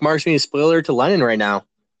feel like Mark's being a spoiler to Lennon right now.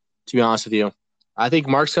 To be honest with you, I think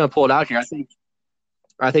Mark's gonna pull it out here.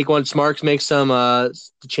 I think once Mark makes some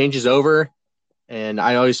changes over, and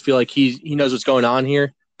I always feel like he knows what's going on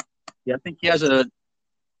here. Yeah, I think he has a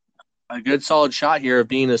good solid shot here of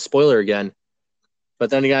being a spoiler again.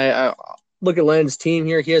 But then again, I look at Lennon's team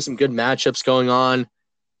here. He has some good matchups going on,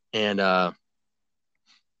 and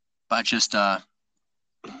but just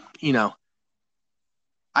you know,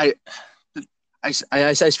 I I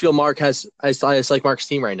just feel Mark has I just like Mark's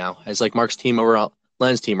team right now. I just like Mark's team over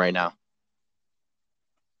Len's team right now.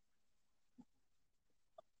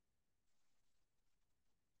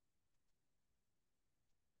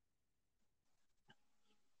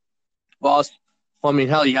 Well, I mean,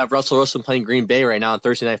 hell, you have Russell Wilson playing Green Bay right now on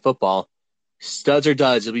Thursday Night Football. Studs or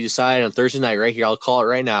duds, it'll be decided on Thursday night right here. I'll call it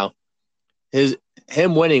right now. His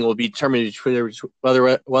him winning will be determined between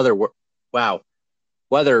wow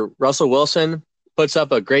whether Russell Wilson puts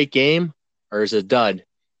up a great game or is a dud.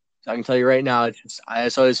 So I can tell you right now, I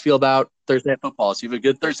just always feel about Thursday Night Football. So you have a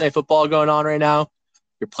good Thursday Night Football going on right now.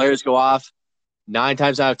 Your players go off 9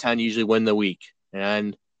 times out of 10, you usually win the week,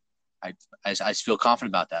 and I I just feel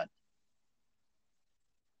confident about that.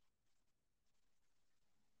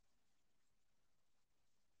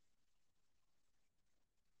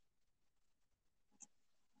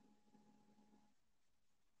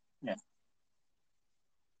 Yeah.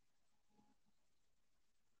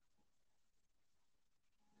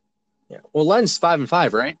 Yeah. Well, Len's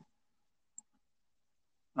 5-5, right?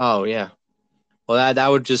 Oh yeah. Well, that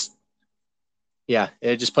would just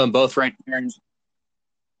it just put them both right there. And,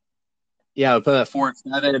 yeah, we put them at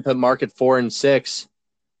 4-7 and put Mark at 4-6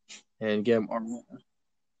 and get them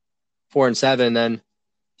 4-7. Then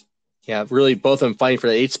really both of them fighting for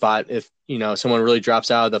the 8 spot. If someone really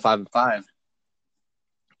drops out of the 5-5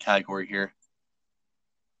 category here.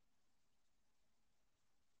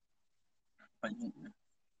 But,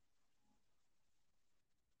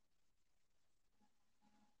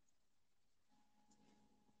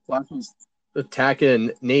 last one's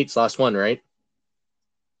attacking Nate's last one, right?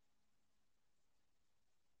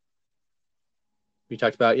 We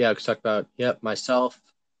talked about myself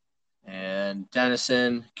and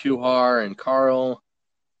Dennison, Kuhar and Carl,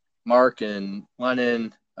 Mark and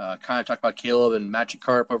Lennon. Kind of talked about Caleb and Magic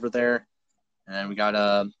Carp over there. And then we got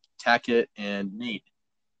Tackett and Nate.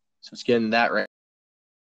 So it's getting that right.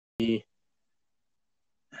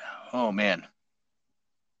 Oh man.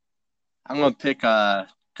 I'm gonna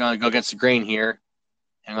gonna go against the grain here.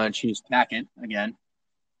 I'm gonna choose Tackett again.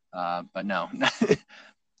 But no.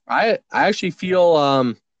 I actually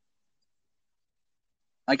feel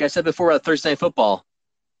like I said before about Thursday Night Football,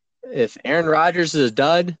 if Aaron Rodgers is a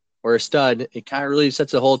dud or a stud, it kind of really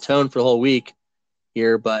sets a whole tone for the whole week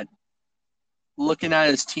here. But looking at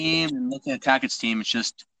his team and looking at Tackett's team,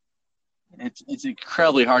 it's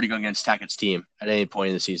incredibly hard to go against Tackett's team at any point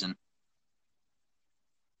in the season.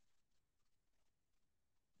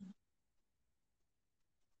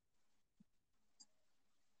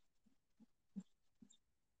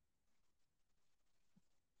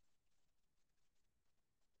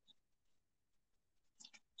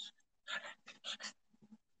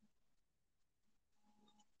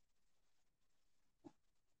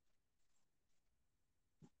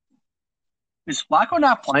 Is Flacco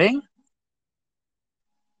not playing?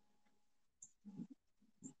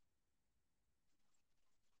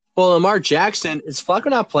 Well, Lamar Jackson, is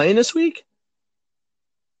Flacco not playing this week?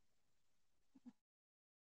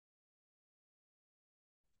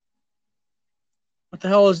 What the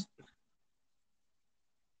hell is?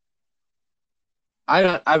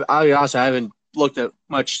 I'll be honest, I haven't looked at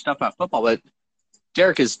much stuff about football, but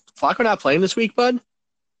Derek, is Flacco not playing this week, bud?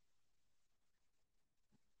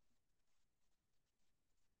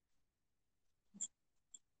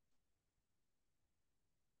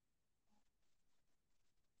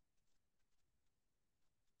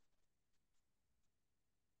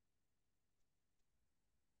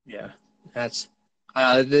 Yeah, that's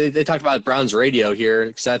they talked about Browns radio here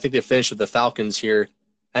because I think they finished with the Falcons here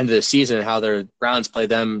end of the season and how their Browns played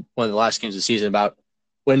them one of the last games of the season about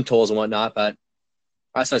win totals and whatnot. But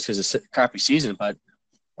that's because it's a crappy season. But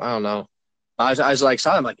I don't know. I was like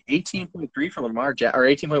saw him like 18.3 for or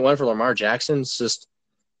 18.1 for Lamar Jackson. It's just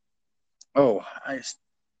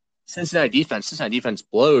Cincinnati defense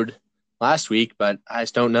blowed last week, but I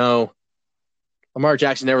just don't know. Lamar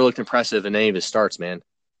Jackson never looked impressive in any of his starts, man.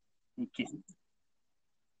 It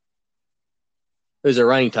was a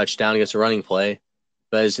running touchdown against a running play,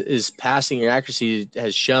 but his passing accuracy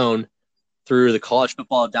has shown through the college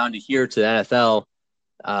football down to here to the NFL.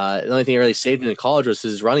 The only thing that really saved him in college was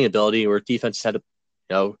his running ability, where defenses had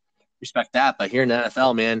to, respect that. But here in the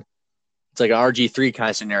NFL, man, it's like an RG3 kind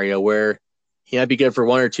of scenario where he might be good for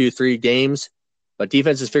 1 or 2, 3 games, but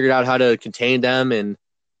defense has figured out how to contain them, and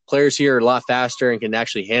players here are a lot faster and can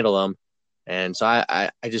actually handle them. And so I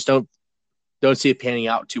just don't see it panning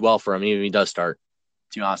out too well for him, even if he does start,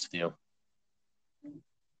 to be honest with you.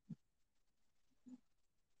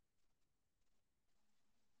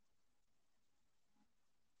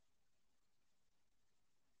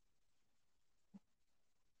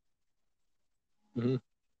 Mm-hmm.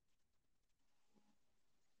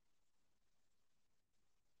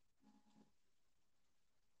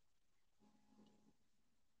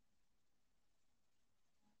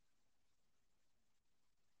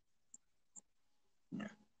 Yeah.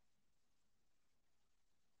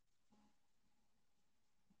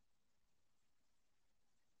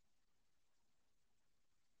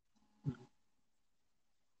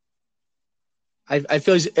 I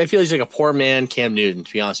feel he's like a poor man Cam Newton,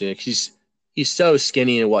 to be honest with you. He's so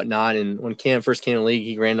skinny and whatnot. And when Cam first came in the league,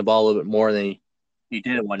 he ran the ball a little bit more than he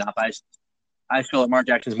did and whatnot. But I feel like Lamar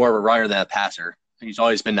Jackson's more of a runner than a passer. He's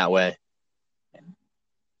always been that way.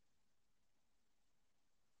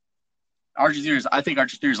 I think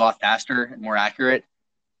RG3 is a lot faster and more accurate.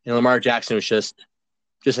 And Lamar Jackson was just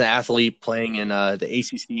an athlete playing in the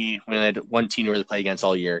ACC when they had one team to really play against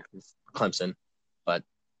all year, Clemson. But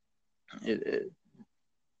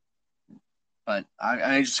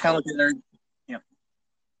I just kind of look at their,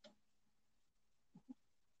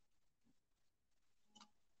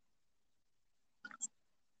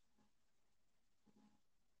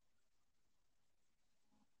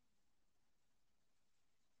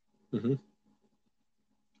 Mm-hmm.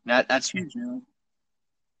 That's huge, man.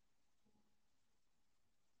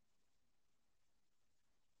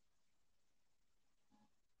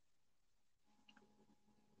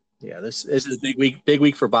 Yeah, this is a big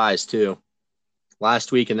week for buys too.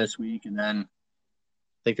 Last week and this week, and then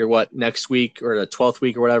I think they're what next week or the 12th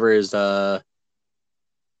week or whatever is uh,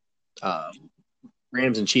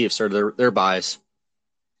 Rams and Chiefs are their buys.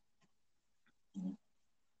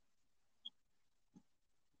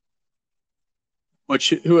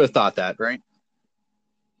 Which who would have thought that, right?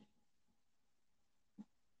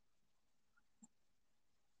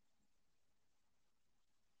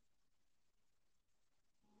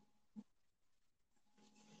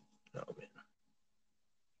 Oh man,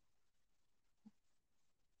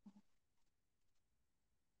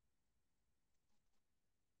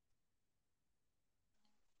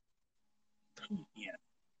 yeah.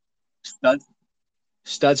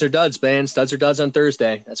 Studs or duds, man. Studs or duds on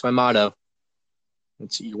Thursday. That's my motto.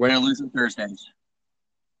 You win or lose on Thursdays.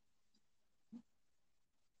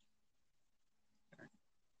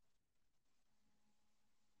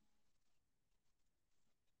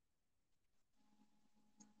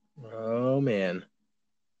 Oh man.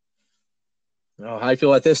 Oh, how do you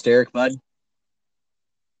feel about this, Derek, bud?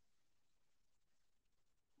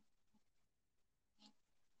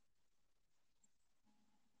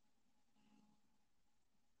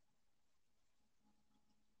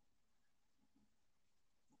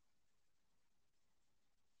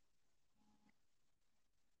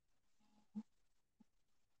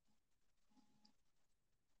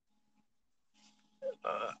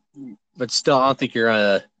 Uh, but still, I don't think you're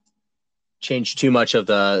gonna change too much of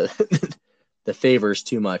the the favors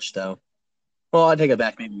too much, though. Well, I take it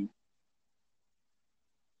back, maybe.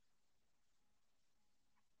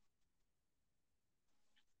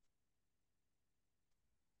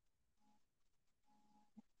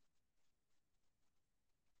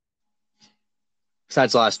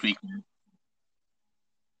 Besides last week. Well,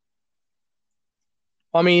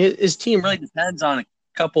 I mean, his team really depends on a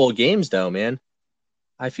couple of games, though, man.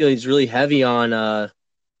 I feel he's really heavy on. I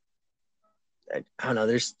don't know.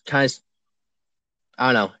 There's kind of.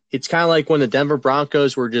 I don't know. It's kind of like when the Denver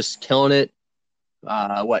Broncos were just killing it.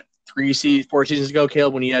 What 4 seasons ago,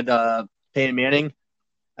 Caleb, when he had Peyton Manning.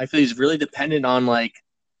 I feel he's really dependent on like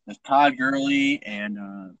Todd Gurley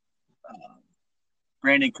and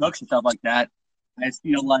Brandon Cooks and stuff like that. I just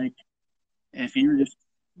feel like if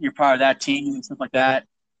you're part of that team and stuff like that,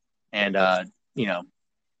 and you know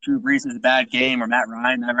Drew Brees is a bad game or Matt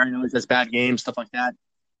Ryan always has bad games, stuff like that.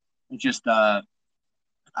 It's just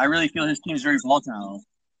I really feel his team is very volatile,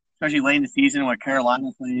 especially late in the season when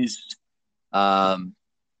Carolina plays. Um,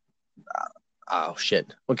 oh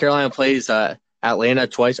shit, when Carolina plays Atlanta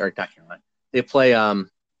twice or not Carolina, they play oh,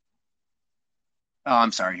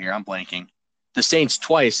 I'm sorry here. I'm blanking. The Saints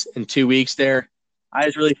twice in 2 weeks there. I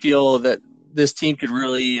just really feel that this team could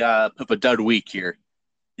really put up a dud week here.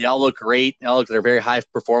 They all look great. They're very high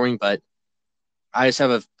performing, but I just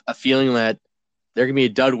have a feeling that they're going to be a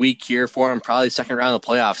dud week here for him, probably second round of the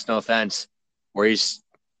playoffs, no offense, where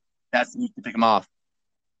that's the week to pick him off.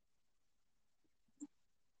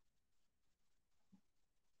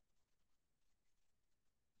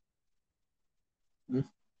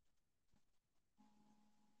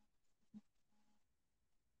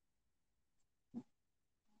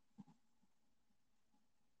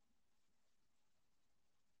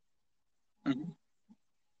 Mm-hmm.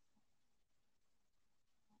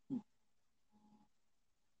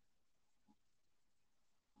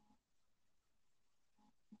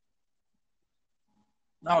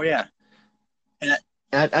 Oh, yeah. And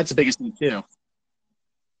that's the biggest thing, too.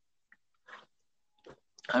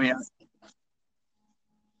 I mean,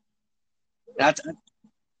 that's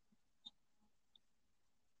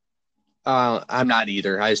I'm not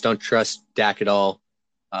either. I just don't trust Dak at all,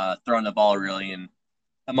 throwing the ball really. And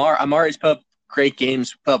Amari's put up great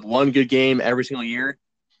games, put up one good game every single year,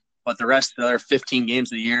 but the rest of the other 15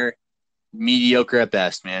 games of the year, mediocre at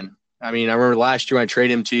best, man. I mean, I remember last year when I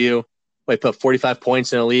traded him to you, I put 45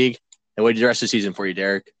 points in a league, and what did the rest of the season for you,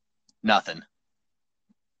 Derek? Nothing.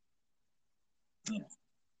 Yeah.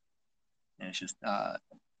 And it's just,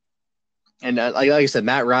 and like I said,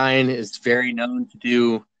 Matt Ryan is very known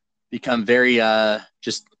to become very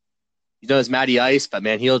just he's known as Matty Ice, but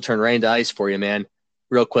man, he'll turn right into ice for you, man,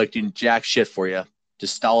 real quick, doing jack shit for you.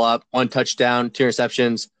 Just stall up, one touchdown, two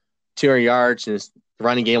interceptions, 200 yards, and the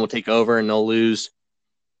running game will take over, and they'll lose,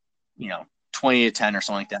 20-10 or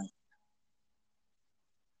something like that.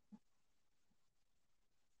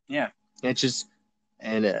 Yeah, it's just,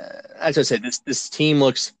 and as I said, this team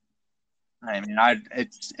looks I mean,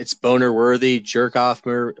 it's boner worthy, jerk off,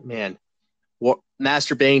 man. What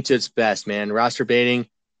masturbating to its best, man. Masturbating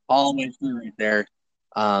all the way through right there.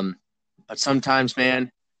 But sometimes,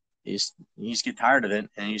 man, you just get tired of it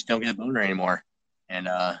and you just don't get a boner anymore. And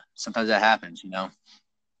sometimes that happens,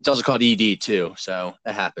 It's also called ED too, so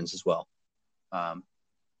that happens as well. I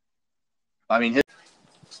mean,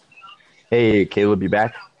 Hey, Caleb, you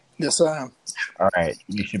back? Yes, I am. All right,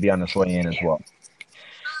 you should be on this way in as well.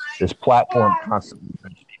 This platform constantly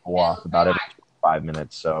turns people off about every 5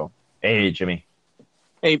 minutes. So, hey, Jimmy.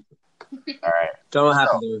 Hey. All right. Don't know what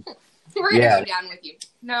happened there. We're going to go down with you.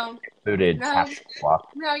 No. Booted. No,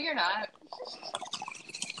 you're not.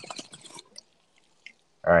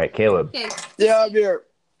 All right, Caleb. Okay. Yeah, I'm here.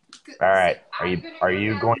 All right. Are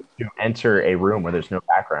you going to enter a room where there's no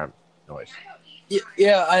background noise?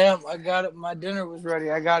 Yeah, I am. I got it. My dinner was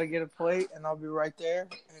ready. I got to get a plate, and I'll be right there.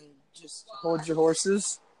 And just hold your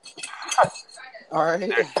horses. All right.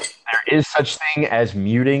 There is such thing as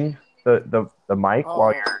muting the mic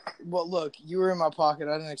while you're. Well, look, you were in my pocket.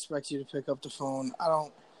 I didn't expect you to pick up the phone. I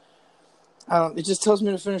don't. It just tells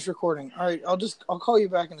me to finish recording. All right. I'll call you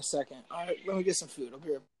back in a second. All right. Let me get some food. I'll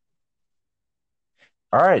be right.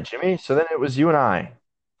 All right, Jimmy. So then it was you and I.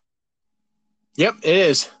 Yep, it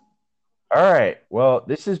is. All right. Well,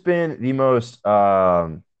 this has been the most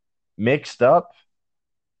mixed up,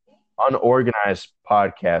 unorganized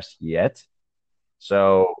podcast yet.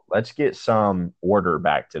 So let's get some order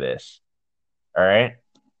back to this. All right.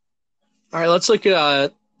 All right. Let's look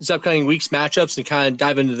at this upcoming week's matchups and kind of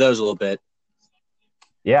dive into those a little bit.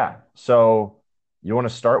 Yeah. So you want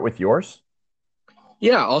to start with yours?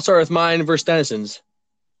 Yeah, I'll start with mine versus Denison's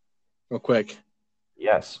real quick.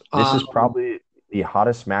 Yes. This is probably the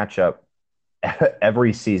hottest matchup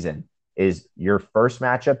every season. Is your first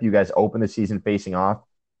matchup. You guys open the season facing off,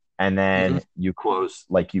 and then you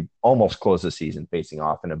almost close the season facing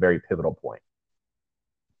off in a very pivotal point.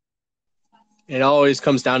 It always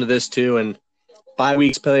comes down to this too, and bye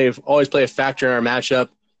weeks always play a factor in our matchup.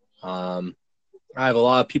 I have a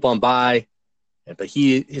lot of people on bye, but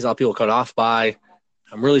he has a lot of people cut off bye.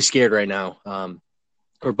 I'm really scared right now.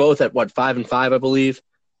 We're both at 5-5, I believe,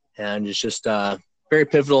 and it's just very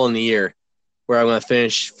pivotal in the year where I'm going to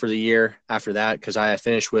finish for the year after that because I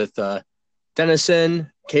finished with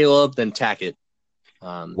Denison, Caleb, then Tackett.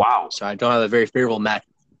 Wow! So I don't have a very favorable match.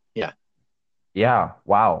 Yeah. Yeah.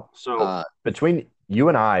 Wow. So between you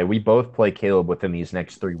and I, we both play Caleb within these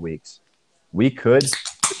next 3 weeks. We could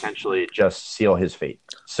potentially just seal his fate.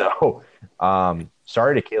 So,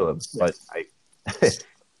 sorry to Caleb, but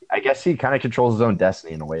I guess he kind of controls his own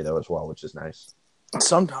destiny in a way, though, as well, which is nice.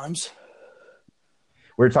 Sometimes.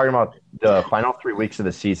 We were talking about the final 3 weeks of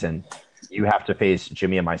the season. You have to face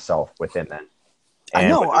Jimmy and myself within then. And I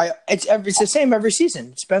know. It's the same every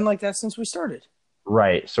season. It's been like that since we started.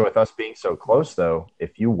 Right. So with us being so close, though,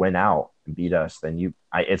 if you win out and beat us, then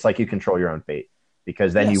it's like you control your own fate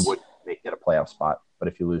because then you would make it a playoff spot. But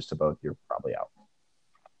if you lose to both, you're probably out.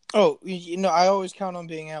 Oh, I always count on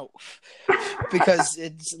being out because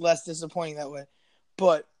it's less disappointing that way.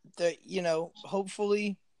 But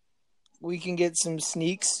hopefully we can get some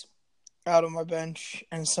sneaks out of my bench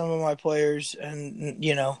and some of my players and,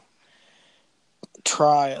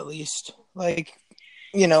 try at least.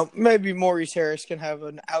 Maybe Maurice Harris can have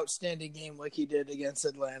an outstanding game like he did against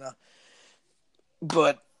Atlanta.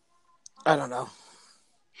 But I don't know.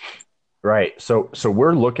 Right. So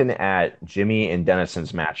we're looking at Jimmy and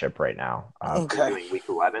Denison's matchup right now. Doing week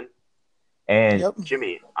 11. And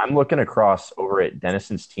Jimmy, I'm looking across over at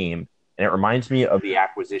Denison's team, and it reminds me of the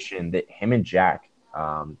acquisition that him and Jack,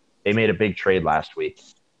 they made a big trade last week.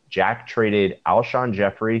 Jack traded Alshon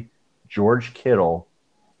Jeffrey, George Kittle,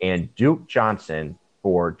 and Duke Johnson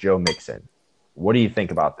for Joe Mixon. What do you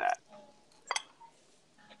think about that?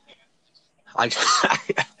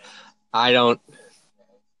 I don't.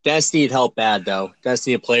 Dennis need help bad though. Dennis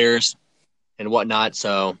need players and whatnot.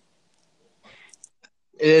 So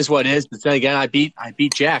it is what it is. But then again, I beat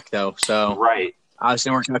Jack though. So right, obviously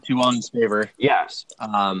it worked out too well in his favor. Yes.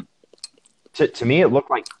 To me, it looked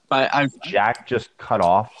like Jack just cut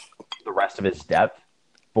off the rest of his depth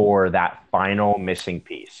for that final missing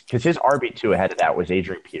piece because his RB2 ahead of that was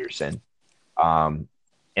Adrian Peterson, and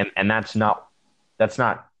that's not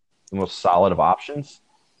the most solid of options.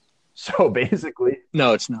 So basically,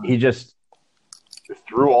 no, it's not. He just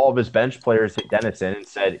threw all of his bench players at Denison and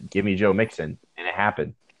said, "Give me Joe Mixon," and it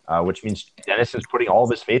happened. Which means Denison's putting all of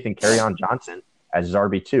his faith in Kerryon Johnson as his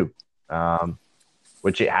RB2,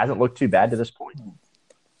 which it hasn't looked too bad to this point.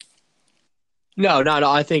 No.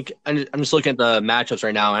 I think I'm just looking at the matchups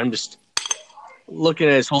right now. I'm just looking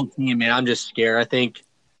at his whole team, man. I'm just scared. I think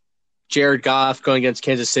Jared Goff going against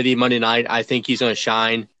Kansas City Monday night. I think he's going to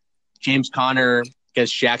shine. James Conner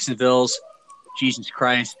against Jacksonville's. Jesus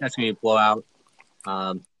Christ, that's going to be a blowout.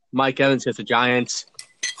 Mike Evans against the Giants.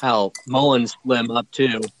 Hell, Mullins lit him up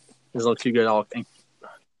too. Doesn't look too good.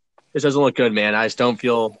 This doesn't look good, man. I just don't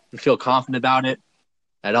feel confident about it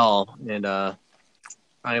at all. And but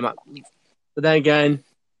then again,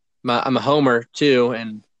 I'm a homer too,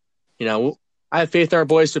 and I have faith in our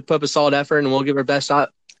boys to put up a solid effort, and we'll give our best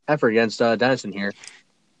effort against Denison here.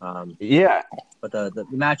 Yeah, but the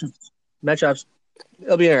matchups,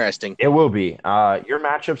 it'll be interesting. It will be. Your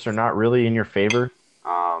matchups are not really in your favor,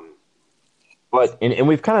 but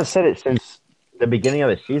we've kind of said it since the beginning of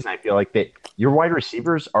the season. I feel like that your wide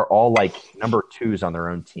receivers are all like number 2s on their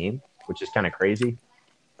own team, which is kind of crazy.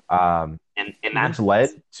 And that's led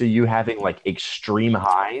to you having like extreme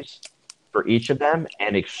highs for each of them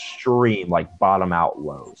and extreme like bottom out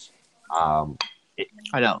lows. I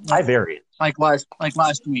know. High variance. Like last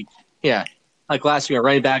week. Yeah. Like last week, our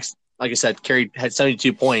running backs, like I said, had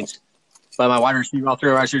 72 points. But my wide receiver, all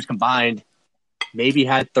 3 wide receivers combined, maybe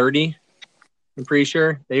had 30. I'm pretty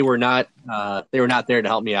sure they were not there to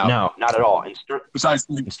help me out. No, not at all. And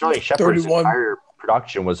Sterling Shepard's 31. entire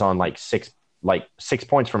production was on like 6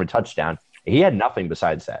 points from a touchdown. He had nothing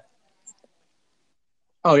besides that.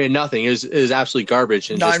 Oh yeah, nothing. It was absolutely garbage.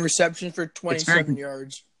 And 9 receptions for 27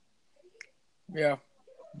 yards. Yeah.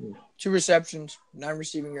 2 receptions, 9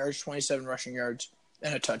 receiving yards, 27 rushing yards,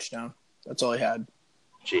 and a touchdown. That's all he had.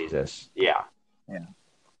 Jesus. Yeah.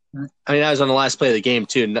 I mean, that was on the last play of the game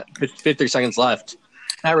too. 53 seconds left.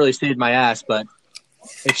 That really saved my ass, but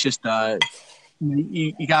it's just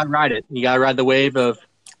you gotta ride it. You gotta ride the wave of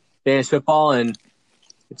fantasy football, and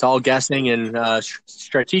it's all guessing and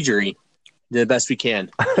strategery. Do the best we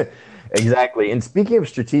can. Exactly. And speaking of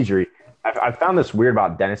strategery, I found this weird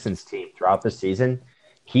about Denison's team throughout the season.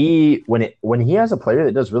 When he has a player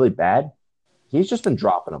that does really bad, he's just been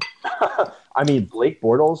dropping them. I mean, Blake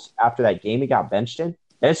Bortles, after that game he got benched in,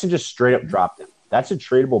 Denison just straight up dropped him. That's a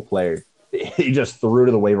tradable player. He just threw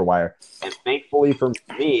to the waiver wire. And thankfully for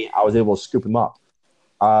me, I was able to scoop him up.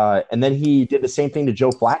 And then he did the same thing to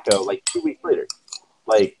Joe Flacco like 2 weeks later.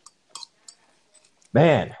 Like,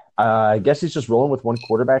 man, I guess he's just rolling with one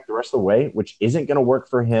quarterback the rest of the way, which isn't going to work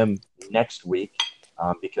for him next week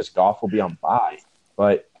because Goff will be on bye.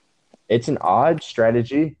 But it's an odd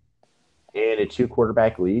strategy in a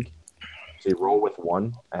 2-quarterback league to roll with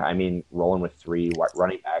one. I mean, rolling with 3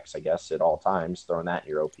 running backs, I guess, at all times, throwing that in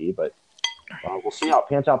your OP. But we'll see how it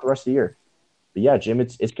pans out the rest of the year. But, yeah, Jim,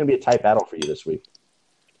 it's going to be a tight battle for you this week.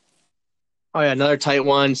 Oh, yeah, another tight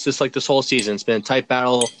one. It's just like this whole season. It's been a tight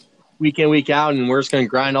battle week in, week out, and we're just going to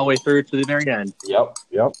grind all the way through to the very end. Yep.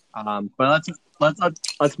 But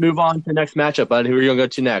let's move on to the next matchup, bud. Who are you going to go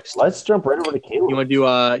to next? Let's jump right over to Caleb. You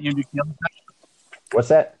want to do Caleb's matchup? What's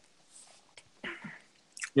that?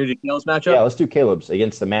 You want to do Caleb's matchup? Yeah, let's do Caleb's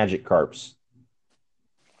against the Magic Carps.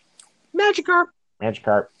 Magikarp.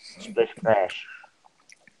 Splish Crash.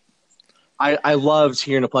 I loved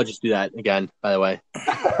hearing the pledges do that again, by the way.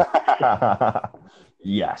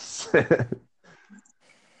 Yes.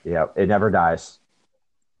 Yeah, it never dies.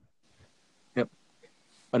 Yep.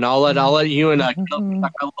 And I'll let you and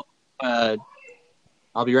I'll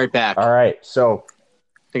be right back. All right. So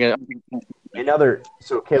Caleb,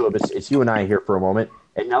 it's you and I here for a moment.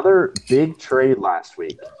 Another big trade last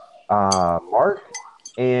week. Mark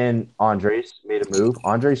and Andres made a move.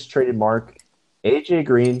 Andres traded Mark, AJ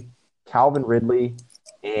Green, Calvin Ridley,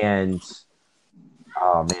 and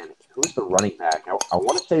who's the running back? I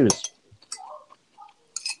want to say it was.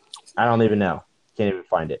 I don't even know. Can't even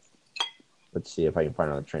find it. Let's see if I can find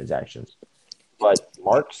other transactions. But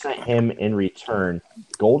Mark sent him in return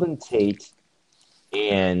Golden Tate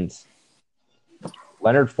and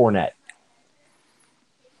Leonard Fournette.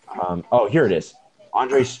 Here it is.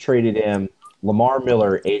 Andres traded him Lamar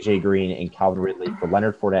Miller, AJ Green, and Calvin Ridley for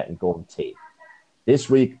Leonard Fournette and Golden Tate. This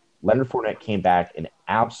week, Leonard Fournette came back and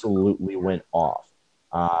absolutely went off,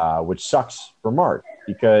 which sucks for Mark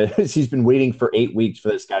because he's been waiting for 8 weeks for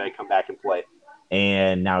this guy to come back and play,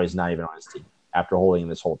 and now he's not even on his team after holding him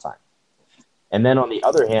this whole time. And then on the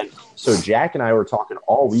other hand, so Jack and I were talking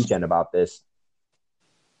all weekend about this.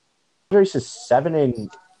 Andres is 7-2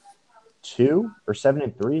 or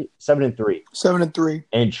 7-3? 7-3. 7-3.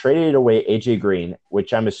 And traded away AJ Green,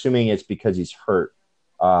 which I'm assuming is because he's hurt.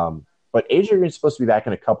 But AJ Green is supposed to be back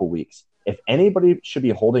in a couple weeks. If anybody should be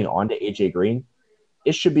holding on to AJ Green,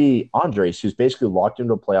 it should be Andres, who's basically locked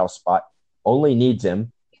into a playoff spot, only needs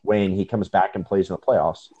him when he comes back and plays in the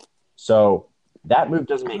playoffs. So that move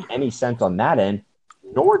doesn't make any sense on that end,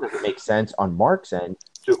 nor does it make sense on Mark's end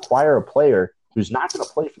to acquire a player who's not going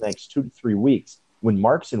to play for the next 2 to 3 weeks when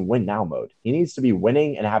Mark's in win now mode. He needs to be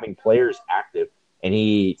winning and having players active, and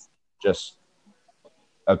he just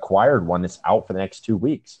acquired one that's out for the next 2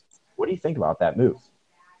 weeks. What do you think about that move?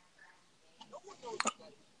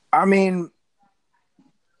 I mean,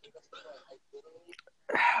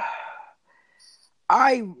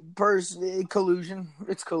 I personally collusion.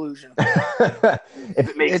 It's collusion. If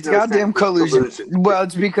it makes It's no goddamn sense, collusion. it's Well,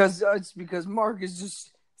 it's because Mark is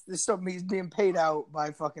just there's something he's being paid out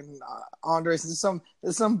by fucking Andres.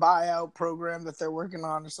 There's some buyout program that they're working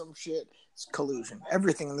on or some shit. It's collusion.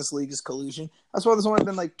 Everything in this league is collusion. That's why there's only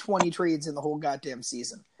been like 20 trades in the whole goddamn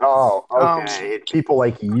season. Oh, okay. It's people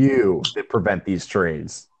like you that prevent these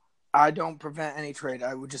trades. I don't prevent any trade.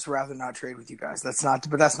 I would just rather not trade with you guys. That's not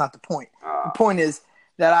the point. The point is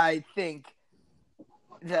that I think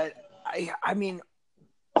that I mean,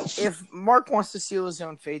 if Mark wants to seal his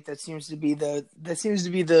own fate, that seems to be the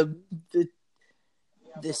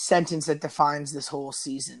sentence that defines this whole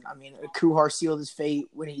season. I mean, Kuhar sealed his fate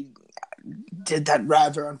when he did that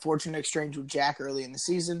rather unfortunate exchange with Jack early in the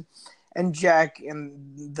season, and Jack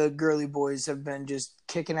and the Gurley boys have been just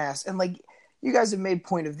kicking ass. And like, you guys have made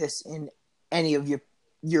point of this in any of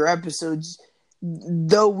your episodes.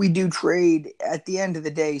 Though we do trade, at the end of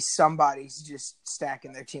the day, somebody's just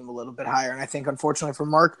stacking their team a little bit higher. And I think, unfortunately for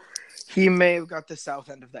Mark, he may have got the south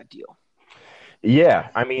end of that deal. Yeah,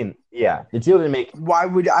 I mean, yeah, the deal didn't make. Why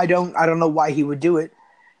would I don't know why he would do it.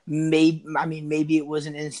 Maybe it was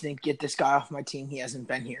an instinct, get this guy off my team. He hasn't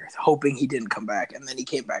been here, hoping he didn't come back, and then he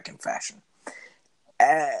came back in fashion.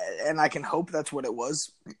 And I can hope that's what it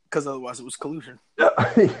was, because otherwise it was collusion.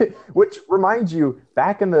 Which reminds you,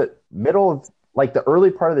 back in the middle of, like, the early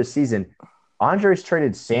part of the season, Andres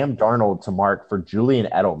traded Sam Darnold to Mark for Julian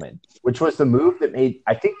Edelman, which was the move that made,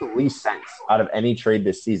 I think, the least sense out of any trade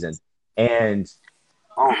this season. And,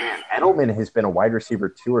 oh, man, Edelman has been a wide receiver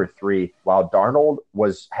 2 or 3, while Darnold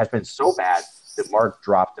has been so bad that Mark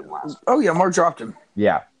dropped him last week. Oh, yeah, Mark dropped him.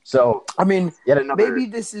 Yeah. So, I mean, maybe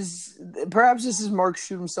this is Mark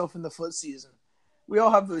shoot himself in the foot season. We all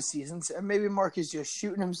have those seasons, and maybe Mark is just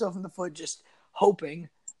shooting himself in the foot, just hoping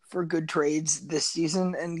for good trades this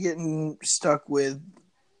season and getting stuck with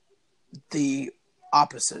the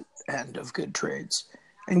opposite end of good trades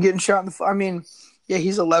and getting shot in the foot. I mean, yeah,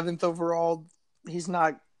 he's 11th overall. He's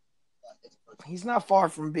not far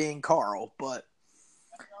from being Carl, but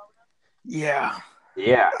yeah.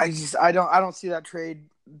 I don't see that trade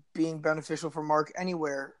being beneficial for Mark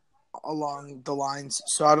anywhere along the lines,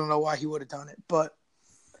 so I don't know why he would have done it. But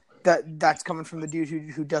that's coming from the dude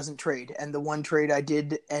who doesn't trade. And the one trade I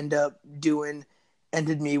did end up doing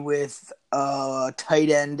ended me with a tight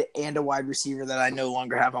end and a wide receiver that I no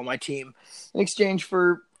longer have on my team in exchange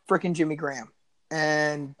for frickin' Jimmy Graham.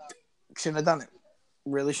 And shouldn't have done it.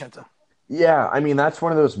 Really shouldn't have. Yeah, I mean, that's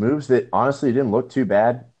one of those moves that honestly didn't look too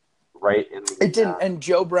bad. Right. It didn't. And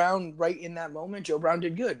Joe Brown, right in that moment, Joe Brown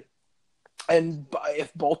did good. And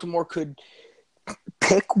if Baltimore could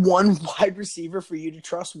pick one wide receiver for you to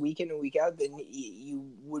trust week in and week out, then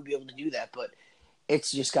you would be able to do that. But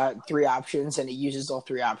it's just got 3 options, and it uses all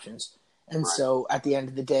 3 options. And so at the end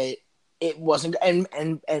of the day, it wasn't. And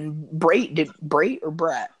Brait did Brait or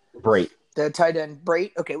Brat? Brait. The tight end,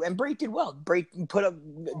 Brait. Okay, and Brait did well. Brait put up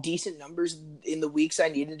decent numbers in the weeks I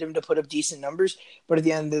needed him to put up decent numbers. But at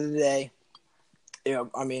the end of the day,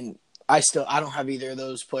 I mean, I don't have either of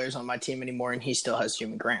those players on my team anymore, and he still has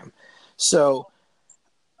Jimmy Graham. So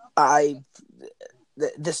I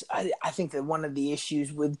think that one of the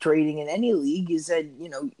issues with trading in any league is that,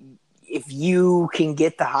 if you can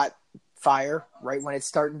get the hot fire right when it's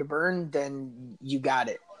starting to burn, then you got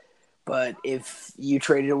it. But if you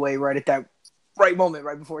trade it away right at that right moment,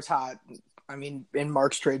 right before it's hot, I mean, in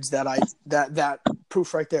Mark's trades, that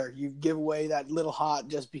proof right there, you give away that little hot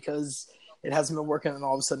just because it hasn't been working, and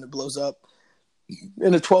all of a sudden it blows up.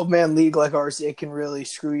 In a 12-man league like ours, it can really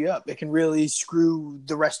screw you up. It can really screw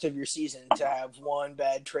the rest of your season to have one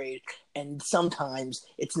bad trade. And sometimes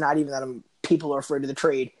it's not even that people are afraid of the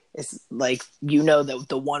trade. It's like, that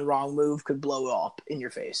the one wrong move could blow up in your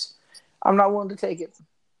face. I'm not willing to take it.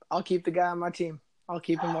 I'll keep the guy on my team. I'll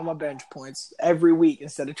keep him on my bench points every week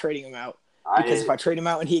instead of trading him out. Because if I trade him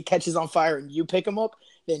out and he catches on fire and you pick him up,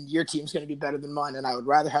 then your team's going to be better than mine. And I would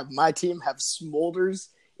rather have my team have smolders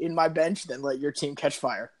in my bench than let your team catch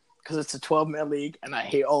fire. Because it's a 12-man league, and I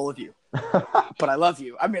hate all of you. But I love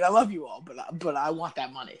you. I mean, I love you all, but I want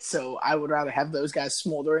that money. So I would rather have those guys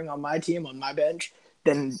smoldering on my team, on my bench,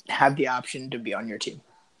 than have the option to be on your team.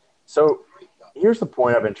 So here's the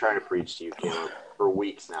point I've been trying to preach to you, Caleb, for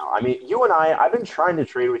weeks now. I mean, you and I've been trying to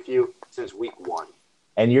trade with you since week 1,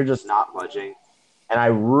 and you're just not budging. And I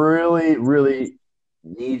really, really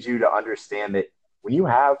need you to understand that when you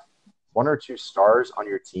have one or two stars on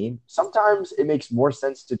your team, sometimes it makes more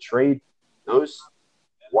sense to trade those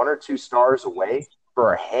one or two stars away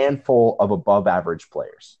for a handful of above average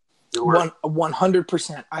players.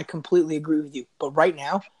 100%. I completely agree with you. But right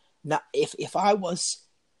now, if I was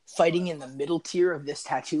fighting in the middle tier of this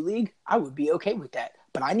tattoo league, I would be okay with that.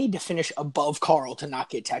 But I need to finish above Carl to not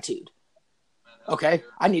get tattooed. Okay?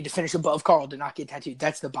 I need to finish above Carl to not get tattooed.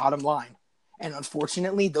 That's the bottom line. And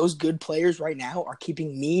unfortunately, those good players right now are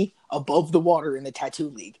keeping me above the water in the tattoo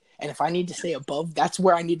league. And if I need to stay above, that's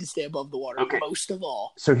where I need to stay above the water most of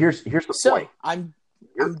all. So here's the point. I'm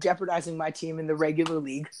jeopardizing my team in the regular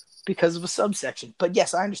league because of a subsection. But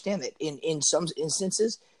yes, I understand that in some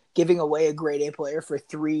instances, giving away a grade A player for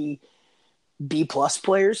 3 B+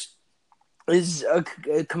 players is a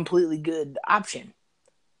completely good option.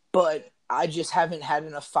 But I just haven't had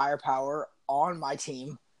enough firepower on my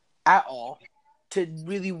team at all to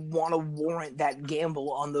really want to warrant that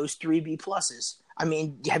gamble on those 3 B+. I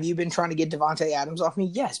mean, have you been trying to get Devontae Adams off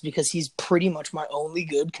me? Yes, because he's pretty much my only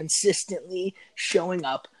good, consistently showing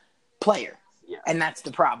up player. Yeah. And that's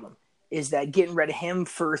the problem, is that getting rid of him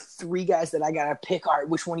for 3 guys that I got to pick, all right,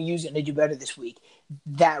 which one of you is going to do better this week?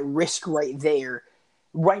 That risk right there.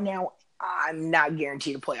 Right now, I'm not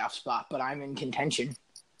guaranteed a playoff spot, but I'm in contention.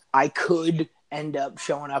 I could end up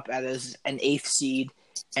showing up as an 8th seed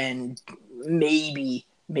and maybe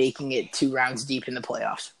making it 2 rounds deep in the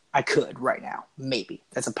playoffs. I could right now. Maybe.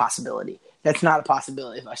 That's a possibility. That's not a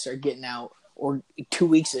possibility if I start getting out, or 2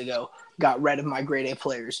 weeks ago got rid of my grade A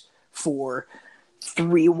players for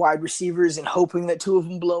 3 wide receivers and hoping that 2 of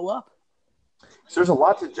them blow up. So there's a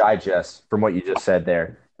lot to digest from what you just said there.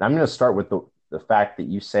 And I'm going to start with the fact that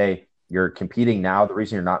you say you're competing now. The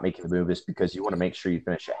reason you're not making the move is because you want to make sure you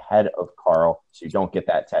finish ahead of Carl so you don't get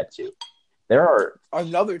that tattoo. There are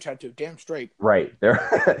another tattoo, damn straight. Right. There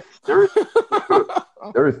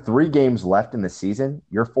are 3 games left in the season.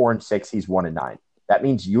 You're 4-6, he's 1-9. That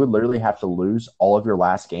means you would literally have to lose all of your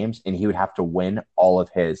last games, and he would have to win all of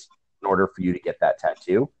his in order for you to get that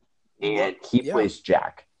tattoo. And he plays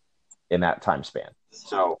Jack in that time span.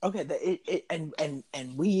 So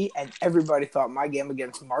and we and everybody thought my game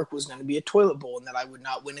against Mark was going to be a toilet bowl and that I would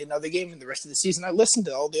not win another game in the rest of the season. I listened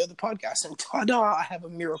to all the other podcasts, and ta-da, I have a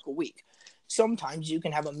miracle week. Sometimes you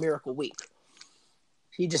can have a miracle week.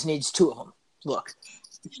 He just needs 2 of them. Look,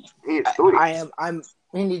 he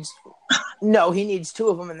needs 2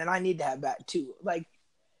 of them, and then I need to have that too. Like,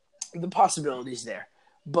 the possibilities there.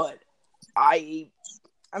 But I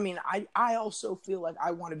also feel like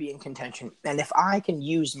I want to be in contention. And if I can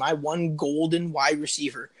use my 1 golden wide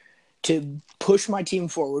receiver to push my team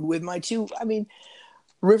forward with my 2,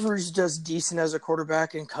 Rivers does decent as a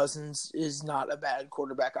quarterback, and Cousins is not a bad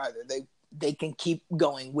quarterback either. They can keep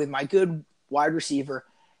going with my good wide receiver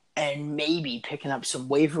and maybe picking up some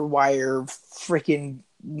waiver wire freaking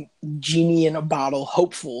genie in a bottle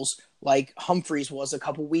hopefuls like Humphreys was a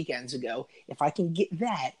couple weekends ago. If I can get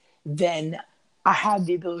that, then I have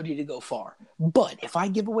the ability to go far. But if I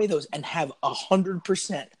give away those and have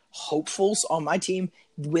 100% hopefuls on my team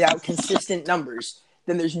without consistent numbers,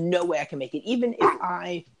 then there's no way I can make it. Even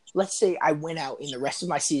if let's say I win out in the rest of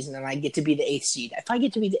my season and I get to be the 8th seed. If I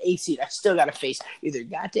get to be the 8th seed, I still got to face either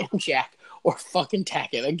goddamn Jack or fucking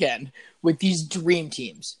Tackett again with these dream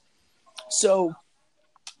teams. So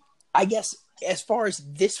I guess as far as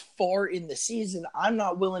this far in the season, I'm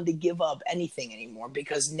not willing to give up anything anymore,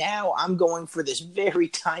 because now I'm going for this very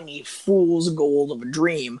tiny fool's goal of a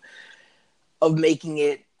dream of making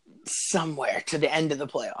it somewhere to the end of the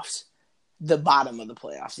playoffs, the bottom of the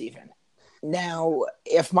playoffs even. Now,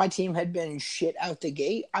 if my team had been shit out the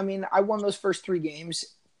gate, I won those first 3 games.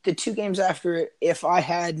 The 2 games after it, if I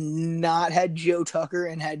had not had Joe Tucker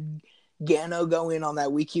and had Gano go in on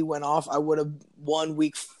that week he went off, I would have won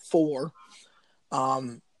week 4.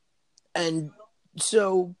 And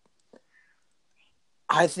so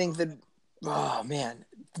I think that,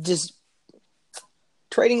 just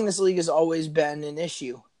trading in this league has always been an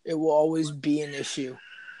issue. It will always be an issue.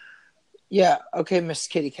 Yeah, okay, Miss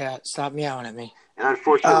Kitty Cat, stop meowing at me. And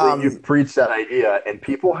unfortunately, you've preached that idea, and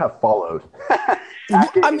people have followed.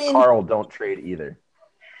 Carl don't trade either.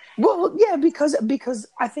 Well, yeah, because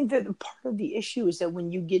I think that part of the issue is that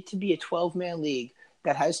when you get to be a 12-man league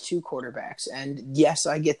that has 2 quarterbacks, and yes,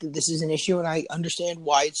 I get that this is an issue, and I understand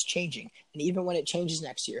why it's changing. And even when it changes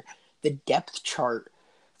next year, the depth chart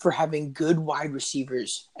for having good wide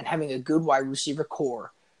receivers and having a good wide receiver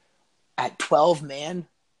core at 12-man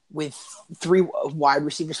with 3 wide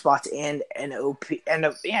receiver spots and an OP, and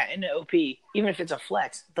an OP, even if it's a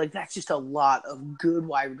flex, like that's just a lot of good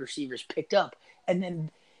wide receivers picked up, and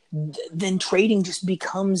then trading just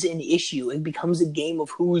becomes an issue. It becomes a game of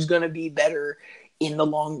who's going to be better in the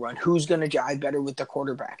long run, who's going to jive better with the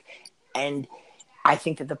quarterback, and I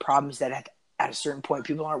think that the problem is that at a certain point,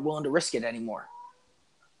 people aren't willing to risk it anymore.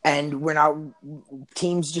 And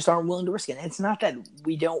teams just aren't willing to risk it. And it's not that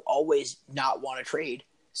we don't always not want to trade.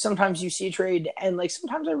 Sometimes you see a trade, and like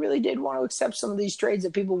sometimes I really did want to accept some of these trades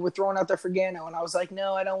that people were throwing out there for Gano, and I was like,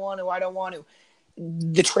 no, I don't want to.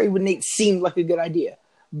 The trade with Nate seemed like a good idea.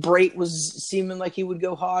 Brait was seeming like he would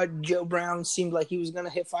go hard. Joe Brown seemed like he was going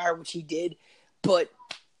to hit fire, which he did. But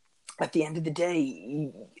at the end of the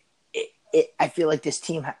day, I feel like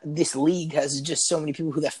this league has just so many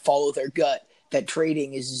people that follow their gut that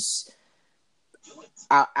trading is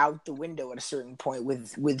out the window at a certain point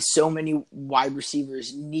with so many wide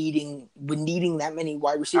receivers needing that many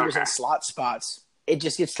wide receivers in slot spots. It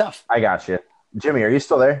just gets tough. I got you. Jimmy, are you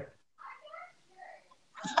still there?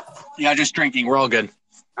 Yeah, just drinking. We're all good.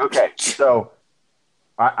 Okay, so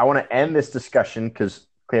I want to end this discussion because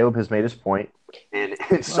Caleb has made his point in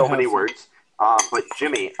so many words. But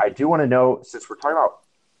Jimmy, I do want to know, since we're talking about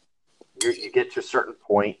you get to a certain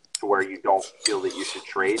point to where you don't feel that you should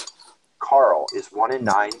trade. Carl is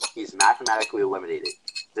 1-9. He's mathematically eliminated.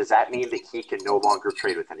 Does that mean that he can no longer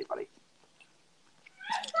trade with anybody?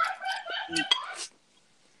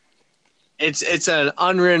 It's an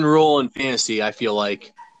unwritten rule in fantasy, I feel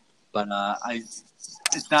like, but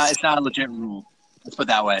it's not a legit rule. Let's put it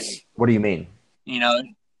that way. What do you mean? You know,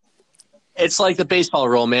 it's like the baseball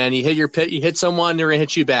rule, man. You hit someone, they're gonna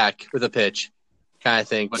hit you back with a pitch, kind of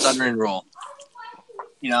thing. But it's unwritten rule.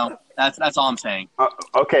 You know, that's all I'm saying.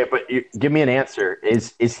 Okay, but give me an answer.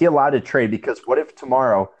 Is he allowed to trade? Because what if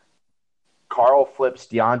tomorrow Carl flips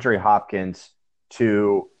DeAndre Hopkins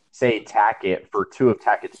to, say, Tackett for 2 of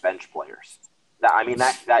Tackett's bench players?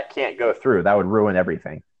 That can't go through. That would ruin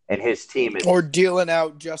everything. And his team is – Or dealing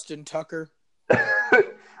out Justin Tucker.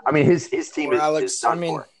 I mean, his team is done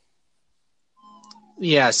for.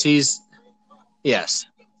 Yes, yes.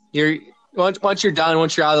 Once you're done,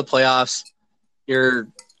 once you're out of the playoffs, you're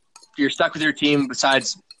stuck with your team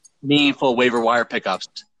besides meaningful waiver wire pickups.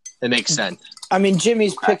 That makes sense. I mean,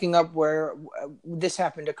 Jimmy's picking up where this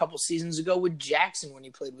happened a couple seasons ago with Jackson when he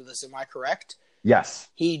played with us. Am I correct? Yes.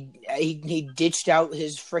 He ditched out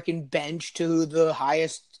his freaking bench to the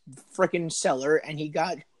highest freaking seller, and he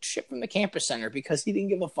got shipped from the campus center because he didn't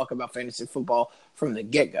give a fuck about fantasy football from the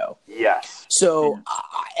get-go. Yes. So,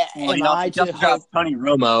 Tony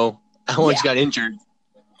Romo once got injured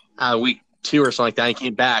week 2 or something like that. He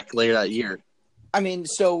came back later that year. I mean,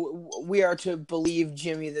 so we are to believe,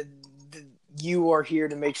 Jimmy, that you are here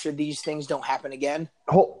to make sure these things don't happen again?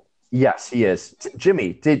 Oh, yes, he is.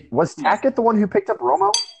 Jimmy, was Tackett the one who picked up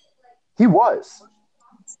Romo? He was.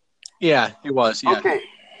 Yeah, he was. Yeah. Okay.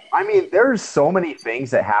 I mean, there's so many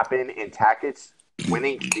things that happen in Tackett's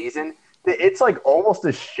winning season that it's like almost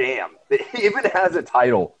a sham that he even has a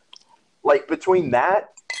title. Like between that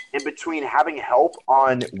and between having help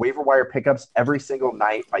on waiver wire pickups every single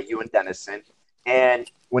night by you and Dennison,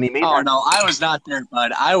 and when he made no, I was not there,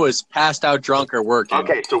 bud. I was passed out drunk or working.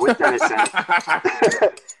 Okay, so with Dennison.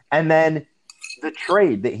 And then the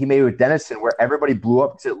trade that he made with Dennison where everybody blew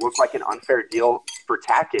up to look like an unfair deal for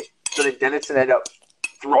Tackett. So then Dennison ended up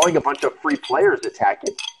throwing a bunch of free players at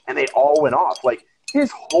Tackett, and they all went off. Like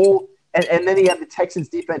his whole and then he had the Texans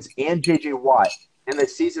defense and J.J. Watt in the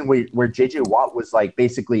season where J.J. Watt was like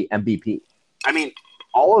basically MVP. I mean,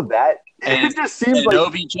 all of that, it just seems like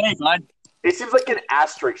OBJ, bud. It seems like an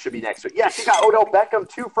asterisk should be next to it. Yes, he got Odell Beckham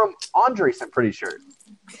too from Andres, I'm pretty sure.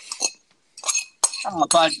 Oh,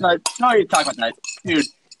 but no, you talk about that, dude.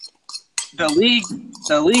 The league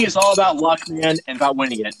is all about luck, man, and about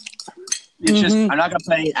winning it. It's just I'm not gonna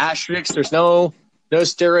play asterisks. There's no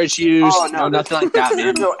steroids used, no nothing like that, man.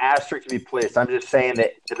 There's no asterisk to be placed. I'm just saying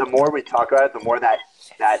that the more we talk about it, the more that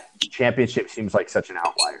championship seems like such an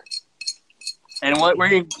outlier. And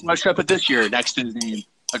what should I put this year next to his name?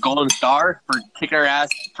 A golden star for kicking our ass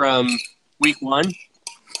from week 1? Say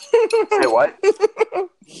what?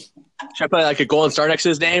 Should I put like a golden star next to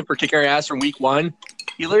his name for kicking our ass from week 1?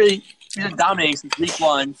 He's been dominating since week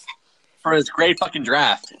 1 for his great fucking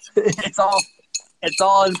draft. It's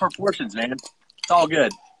all in proportions, man. It's all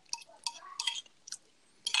good.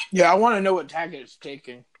 Yeah, I want to know what Tackett's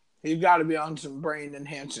taking. He's got to be on some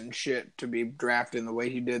brain-enhancing shit to be drafting the way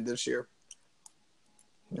he did this year.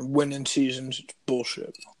 Winning seasons, it's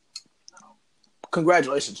bullshit.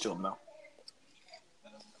 Congratulations to him, though.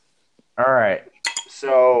 All right.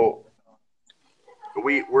 So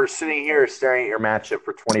We're sitting here staring at your matchup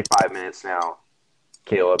for 25 minutes now,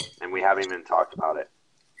 Caleb, and we haven't even talked about it.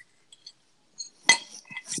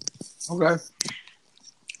 Okay.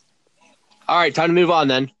 All right, time to move on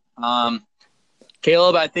then.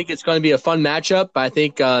 Caleb, I think it's going to be a fun matchup. I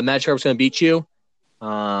think Magikarp's going to beat you,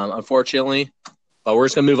 unfortunately. But we're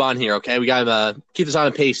just going to move on here, okay? We got to keep this on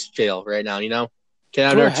a pace, Jale, right now, Get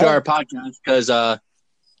out of our 2-hour podcast because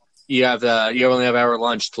you only have an hour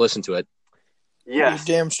lunch to listen to it. Yes.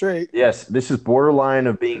 You're damn straight. Yes, this is borderline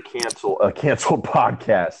of being a canceled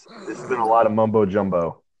podcast. This has been a lot of mumbo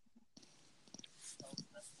jumbo.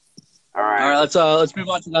 All right, let's move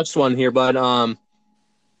on to the next one here, bud.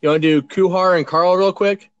 You want to do Kuhar and Carl real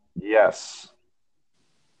quick? Yes.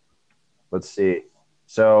 Let's see.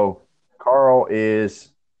 So Carl is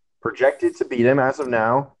projected to beat him as of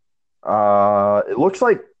now. It looks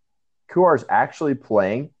like Kuhar's actually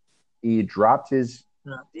playing. He dropped his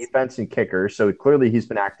defense and kicker, so clearly he's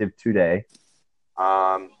been active today.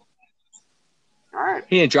 All right.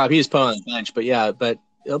 He didn't drop. He was put on the bench, but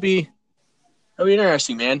it'll be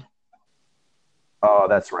interesting, man. Oh,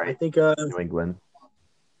 that's right. I think New England.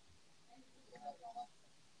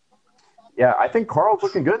 Yeah, I think Carl's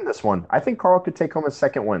looking good in this one. I think Carl could take home a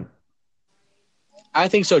second win. I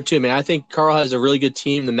think so too, man. I think Carl has a really good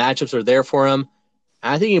team. The matchups are there for him.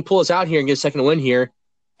 I think he can pull us out here and get a second win here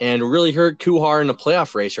and really hurt Kuhar in the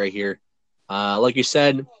playoff race right here. Like you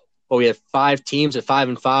said, we have 5 teams at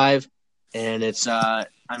 5-5, and it's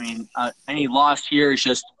any loss here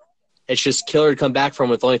is just killer to come back from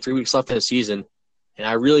with only 3 weeks left in the season. And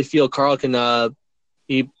I really feel Carl can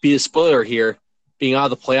be a spoiler here, being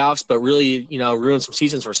out of the playoffs, but really, ruin some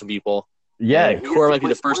seasons for some people. Yeah, Kuhar might be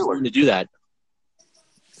the first one to do that.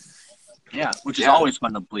 Yeah, which is always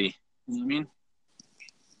fun to play. You know what I mean?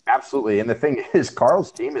 Absolutely. And the thing is, Carl's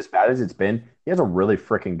team, as bad as it's been, he has a really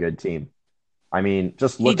freaking good team. I mean,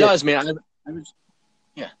 just look He does, man.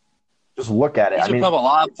 Just look at it. He's put up a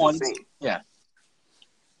lot of points. Insane. Yeah.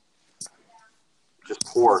 Just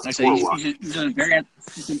poor. Like I said,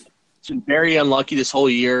 he's been very unlucky this whole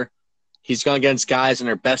year. He's gone against guys in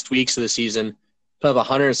their best weeks of the season, put up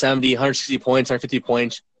 170, 160 points, 150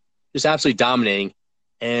 points, just absolutely dominating.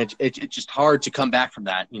 And it's just hard to come back from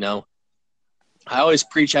that, I always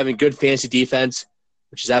preach having good fantasy defense,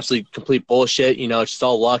 which is absolutely complete bullshit. It's just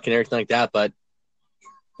all luck and everything like that. But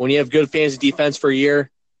when you have good fantasy defense for a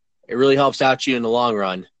year, it really helps out you in the long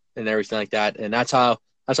run and everything like that. And that's how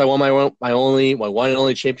I won my one and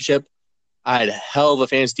only championship. I had a hell of a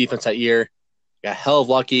fantasy defense that year. Got hell of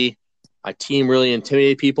lucky. My team really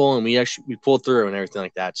intimidated people, and we pulled through and everything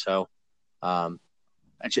like that. So,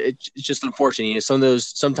 it's just unfortunate.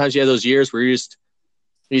 Sometimes you have those years where you just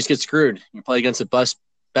get screwed. You play against the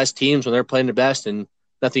best teams when they're playing the best, and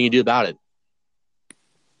nothing you do about it.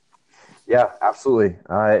 Yeah, absolutely.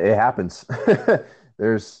 It happens.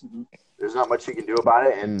 There's not much you can do about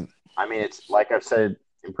it, and I mean, it's like I've said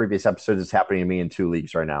in previous episodes, it's happening to me in 2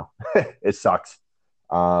 leagues right now. It sucks.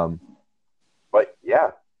 But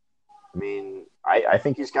yeah, I mean, I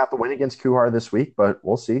think he's got the win against Kuhar this week, but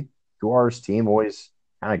we'll see. Kuhar's team always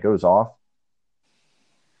kind of goes off.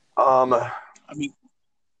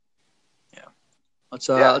 Let's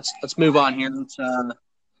move on here.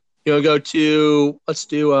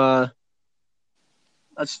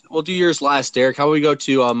 We'll do yours last, Derek. How about we go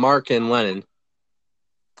to Mark and Lennon?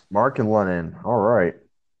 Mark and Lennon. All right.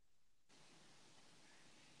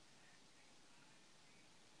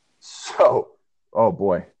 So, oh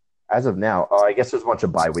boy. As of now, I guess there's a bunch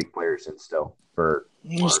of bye week players in still for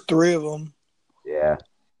There's Mark. 3 of them. Yeah,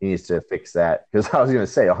 he needs to fix that because I was going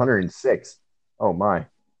to say 106. Oh my.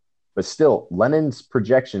 But still, Lennon's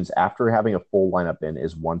projections after having a full lineup in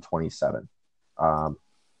is 127.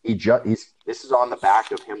 This is on the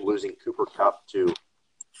back of him losing Cooper Kupp to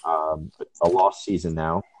a lost season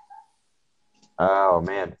now. Oh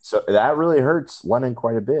man, so that really hurts Lennon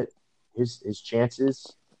quite a bit. His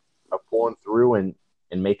chances of pulling through and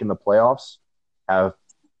making the playoffs have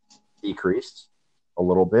decreased a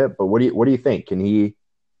little bit. But what do you think? Can he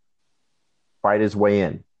fight his way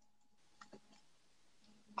in?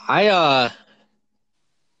 I'm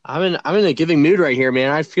in a giving mood right here,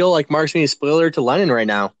 man. I feel like Mark's being a spoiler to Lennon right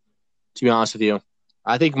now, to be honest with you.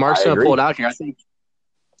 I think Mark's going to pull it out here.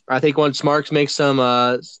 I think once Mark makes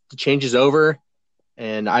some changes over,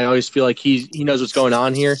 and I always feel like he knows what's going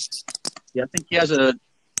on here. Yeah, I think he has a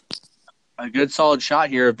good solid shot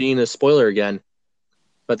here of being a spoiler again.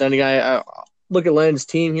 But then again, look at Lennon's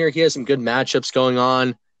team here. He has some good matchups going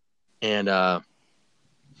on, and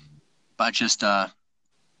but just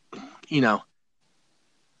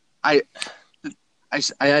I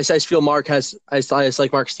just feel Mark has – I just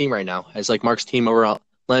like Mark's team right now. I just like Mark's team over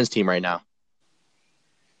Len's team right now.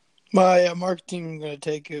 Mark's team is going to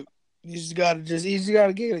take it. He's got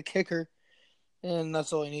to get a kicker, and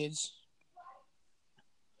that's all he needs.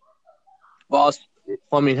 Well,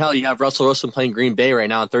 I mean, hell, you have Russell Wilson playing Green Bay right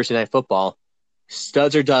now on Thursday Night Football.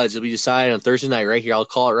 Studs or duds, it'll be decided on Thursday night right here. I'll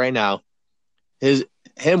call it right now.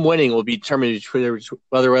 Him winning will be determined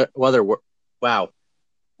whether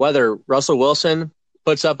Russell Wilson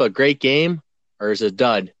puts up a great game or is a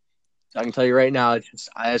dud. I can tell you right now,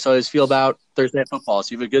 I just always feel about Thursday Night Football.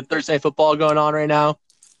 So you have a good Thursday Night Football going on right now.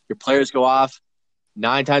 Your players go off.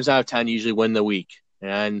 9 times out of 10, you usually win the week.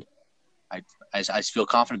 And I just feel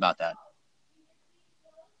confident about that.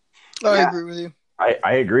 I agree with you.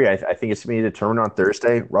 I agree. I think it's going to be determined on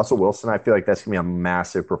Thursday. Russell Wilson, I feel like that's going to be a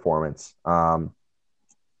massive performance.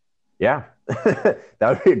 Yeah, that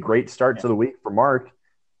would be a great start to the week for Mark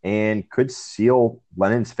and could seal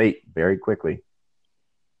Lennon's fate very quickly.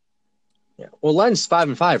 Yeah. Well, Len's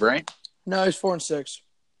 5-5, right? No, he's 4-6.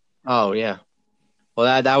 Oh, yeah.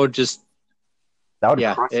 Well, that would just –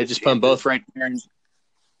 it just put them both right there.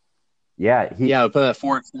 Yeah. We put him at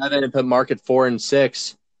 4-7 and put Mark at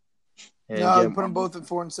 4-6. No, we put them both at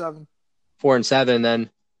 4-7. 4-7, then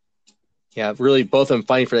really both of them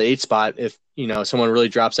fighting for the 8 spot if someone really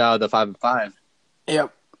drops out of the 5-5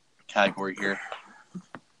 category here.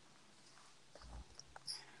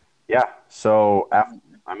 Yeah. So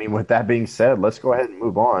with that being said, let's go ahead and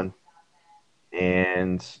move on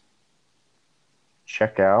and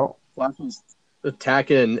check out. Last one's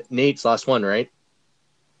Tackett and Nate's last one, right?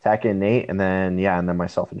 Tackett and Nate, and then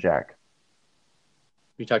myself and Jack.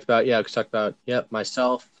 We talked about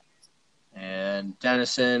myself and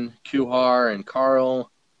Dennison, Kuhar and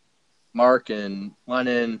Carl, Mark and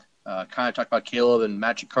Lennon. Kind of talked about Caleb and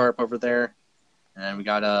Magic Carp over there. And then we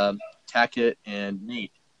got Tackett and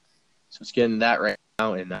Nate. So let's get into that right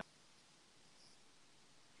now. And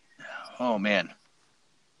oh, man.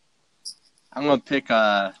 I'm going to pick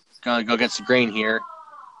going to go against the grain here.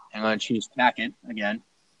 I'm going to choose Tackett again.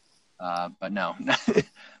 But no.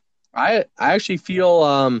 I actually feel,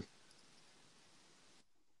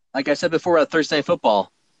 like I said before about Thursday Night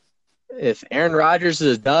Football, if Aaron Rodgers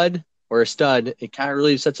is a dud or a stud, it kind of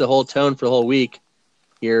really sets the whole tone for the whole week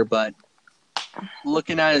here. But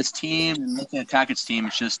looking at his team and looking at Tackett's team,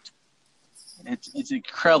 it's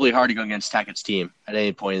incredibly hard to go against Tackett's team at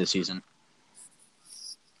any point in the season.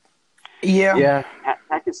 Yeah. Yeah.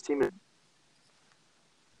 Tackett's team is.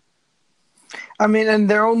 I mean, and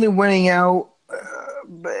they're only winning out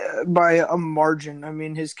by a margin. I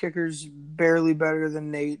mean, his kicker's barely better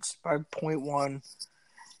than Nate's by 0.1.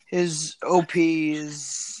 His OP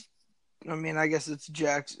is, I guess it's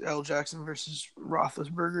L. Jackson versus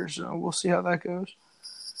Roethlisberger, so we'll see how that goes.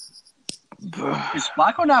 Is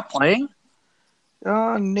Flacco not playing?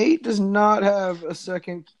 Nate does not have a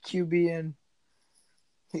second QB in.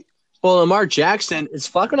 Well, Lamar Jackson, is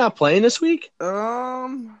Flacco not playing this week?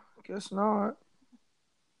 Guess not.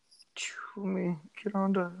 Let me get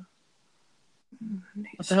on to.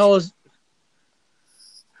 What the hell is?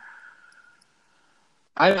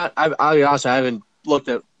 I'll be honest, I haven't looked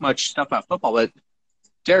at much stuff about football, but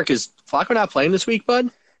Derek, is Flacco not playing this week, bud?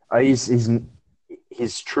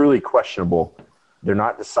 He's truly questionable. They're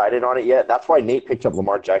not decided on it yet. That's why Nate picked up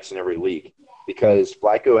Lamar Jackson every week, because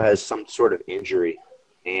Flacco has some sort of injury,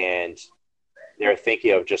 and they're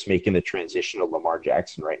thinking of just making the transition to Lamar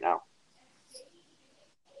Jackson right now.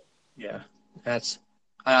 Yeah, that's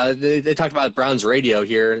they talked about Browns radio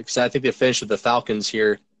here, because I think they finished with the Falcons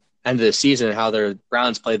here end of the season and how their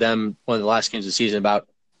Browns played them one of the last games of the season about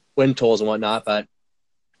win totals and whatnot. But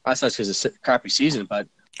that's not because it's a crappy season, but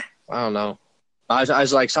I don't know. I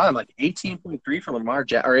was like, saw him like 18.3 for Lamar or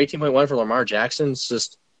 18.1 for Lamar Jackson. It's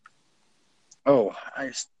just,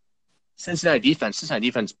 Cincinnati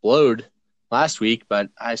defense blowed last week, but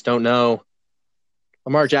I just don't know.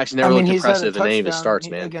 Lamar Jackson never looked impressive in any of his starts,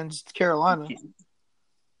 man. Against Carolina. It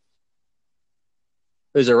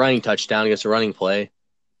was a running touchdown against a running play,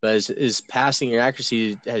 but his passing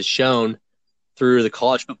accuracy has shown through the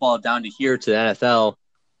college football down to here to the NFL.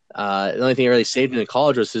 The only thing that really saved him in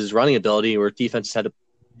college was his running ability, where defenses had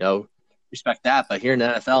to, respect that. But here in the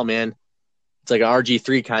NFL, man, it's like an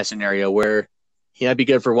RG3 kind of scenario where he might be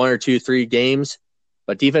good for 1 or 2, 3 games,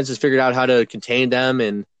 but defense has figured out how to contain them,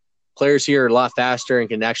 and players here are a lot faster and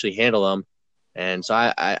can actually handle them. And so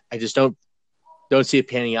I just don't see it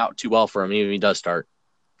panning out too well for him, even if he does start,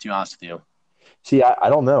 to be honest with you. See, I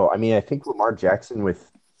don't know. I mean, I think Lamar Jackson,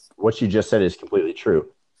 with what you just said, is completely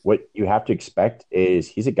true. What you have to expect is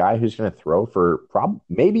he's a guy who's going to throw for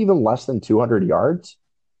maybe even less than 200 yards,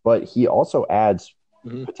 but he also adds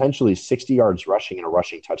potentially 60 yards rushing and a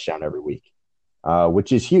rushing touchdown every week,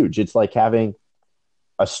 which is huge. It's like having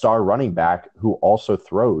a star running back who also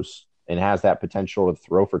throws and has that potential to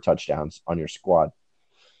throw for touchdowns on your squad.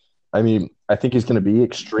 I mean, I think he's going to be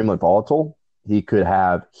extremely volatile. He could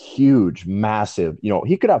have huge, massive,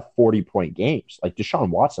 he could have 40-point games like Deshaun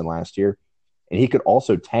Watson last year, and he could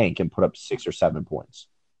also tank and put up 6 or 7 points.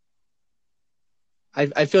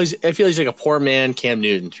 I feel he's like a poor man Cam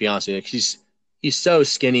Newton, to be honest with you. He's so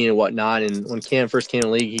skinny and whatnot, and when Cam first came in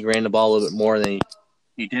the league, he ran the ball a little bit more than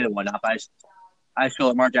he did and whatnot. But I feel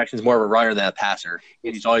that Lamar Jackson's more of a runner than a passer.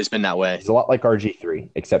 He's always been that way. He's a lot like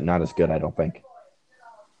RG3, except not as good, I don't think.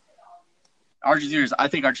 I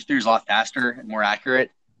think RG3 is a lot faster and more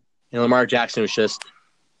accurate. And Lamar Jackson was just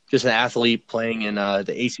an athlete playing in the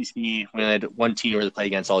ACC when they had one team where they play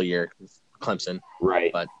against all year, Clemson.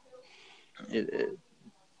 Right. But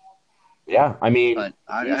yeah, I mean, but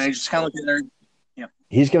I just kind of look at there. Yeah,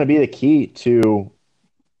 he's going to be the key to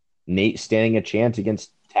Nate standing a chance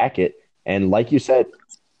against Tackett. And like you said,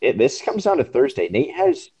 this comes down to Thursday. Nate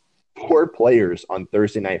has 4 players on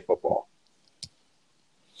Thursday Night Football.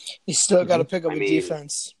 He's still got to pick up a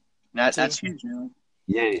defense. That's huge, man.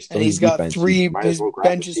 Yeah, he's got defense. 3. His well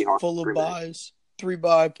bench is full of buys. 3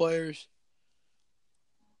 bye players.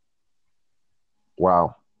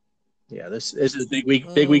 Wow. Yeah, this is a big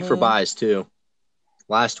week. Big week for buys too.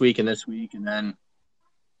 Last week and this week, and then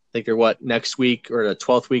I think they're next week or the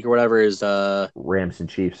 12th week or whatever is Rams and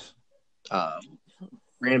Chiefs.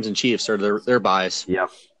 Rams and Chiefs are their buys. Yep.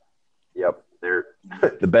 They're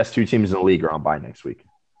the best 2 teams in the league are on bye next week.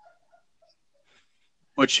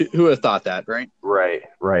 Who would have thought that, right?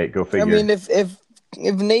 Right. Go figure. I mean, if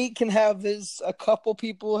Nate can have a couple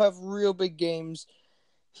people have real big games,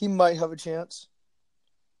 he might have a chance.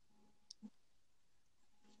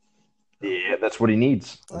 Yeah, that's what he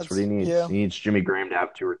needs. That's what he needs. Yeah. He needs Jimmy Graham to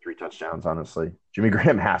have 2 or 3 touchdowns, honestly. Jimmy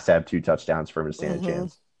Graham has to have 2 touchdowns for him to stand a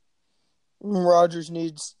chance. Rodgers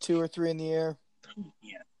needs 2 or 3 in the air.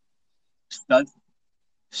 Yeah.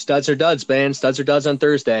 Studs or duds, man. Studs or duds on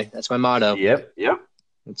Thursday. That's my motto. Yep.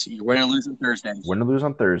 You win or lose on Thursday. Win or lose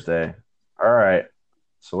on Thursday. All right.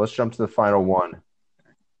 So let's jump to the final one.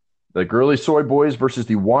 The Gurley Soy Boys versus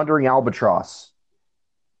the Wandering Albatross.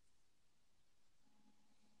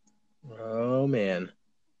 Oh, man.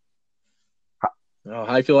 How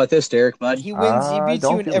do you feel about this, Derek, bud? He wins. He beats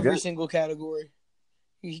you in every single category,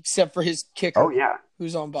 except for his kicker. Oh, yeah.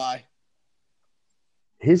 Who's on bye.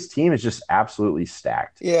 His team is just absolutely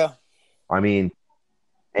stacked. Yeah. I mean,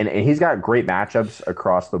 and he's got great matchups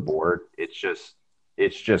across the board. It's just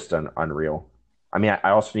unreal. I mean,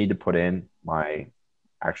 I also need to put in my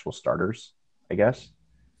actual starters, I guess.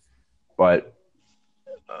 But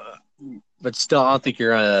still, I don't think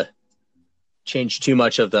you're going to change too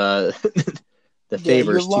much of the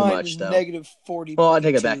favors too much, though. Negative 40. Well, I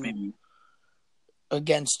take it back, maybe.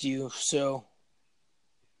 Against you, so.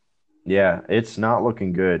 Yeah, it's not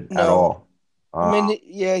looking good at all. I mean,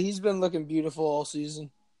 he's been looking beautiful all season.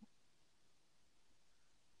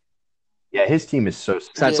 Yeah, his team is so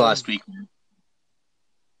stacked. Since last week.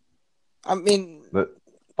 I mean,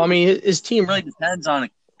 his team really depends on a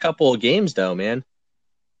couple of games, though, man.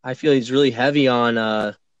 I feel he's really heavy on.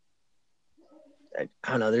 I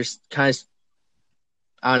don't know. There's kind of.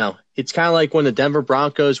 I don't know. It's kind of like when the Denver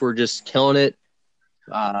Broncos were just killing it.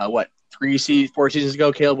 4 seasons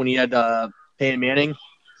ago, Caleb, when he had Peyton Manning.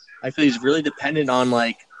 I feel he's really dependent on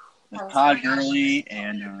Todd Gurley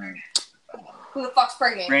and who the fuck's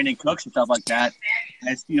pregnant? Brandon Cooks and stuff like that.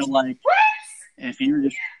 I just feel like if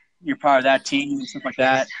you're part of that team and stuff like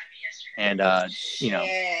that, and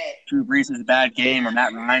Drew Brees has a bad game or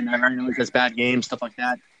Matt Ryan always has bad games, stuff like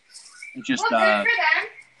that. It just I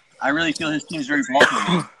really feel his team is very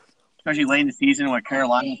vulnerable, especially late in the season when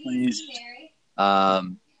Carolina plays.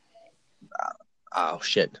 When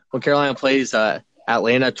Carolina plays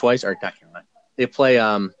Atlanta twice, or not Carolina, they play.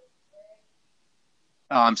 I'm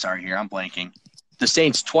sorry here, I'm blanking. The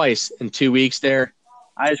Saints twice in 2 weeks there.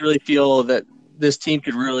 I just really feel that this team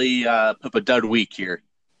could really put up a dud week here.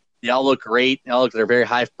 They all look great. They're very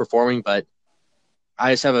high performing, but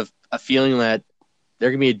I just have a feeling that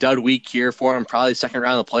they're going to be a dud week here for him, probably second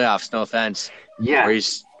round of the playoffs, no offense. Yeah. Where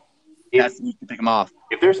that's the week to pick him off.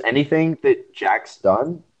 If there's anything that Jack's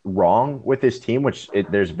done wrong with his team,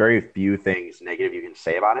 there's very few things negative you can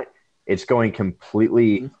say about it, it's going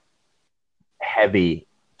completely heavy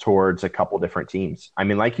towards a couple different teams. I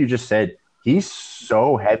mean, like you just said, he's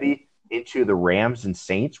so heavy into the Rams and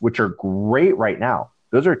Saints, which are great right now.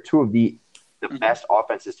 Those are 2 of the best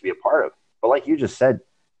offenses to be a part of. But like you just said,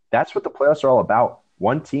 that's what the playoffs are all about.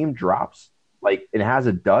 One team drops, and has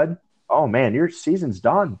a dud, oh man, your season's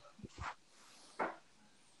done.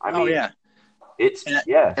 I mean, yeah, it's and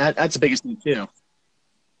yeah, that's the biggest thing too.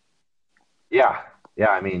 yeah, yeah.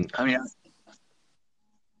 I mean, I mean,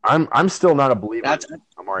 I'm still not a believer that's in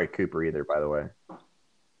Amari Cooper either. By the way,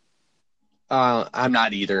 I'm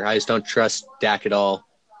not either. I just don't trust Dak at all,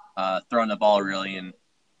 throwing the ball really. And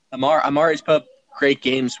Amari's put up great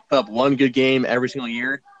games, put up one good game every single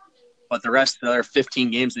year, but the rest of the other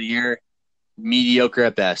 15 games of the year, mediocre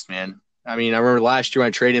at best, man. I mean, I remember last year when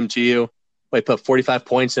I traded him to you, he put 45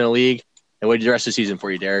 points in a league, and what did the rest of the season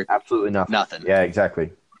for you, Derek? absolutely nothing. Nothing. Yeah,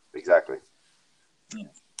 exactly.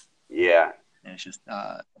 Yeah. And it's just,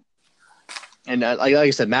 and like I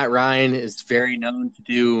said, Matt Ryan is very known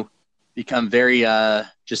to become very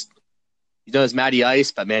just, he knows Matty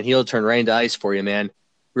Ice, but man, he'll turn rain into ice for you, man,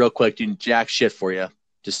 real quick, doing jack shit for you.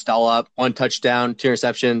 Just stall up, 1 touchdown, 2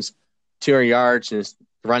 interceptions, 200 yards, and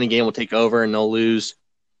the running game will take over, and they'll lose.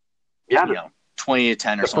 Yeah. 20-10 or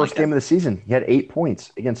something. The first game of the season, he had 8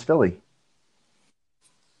 points against Philly.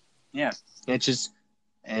 Yeah, it's just,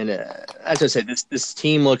 and as I said, this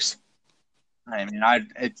team looks. I mean,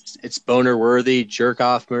 it's boner worthy, jerk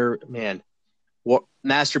off, man.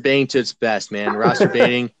 Masturbating to its best, man. Roster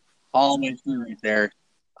baiting all the way through right there.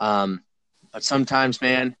 But sometimes,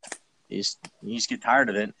 man, you just get tired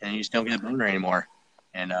of it, and you just don't get a boner anymore.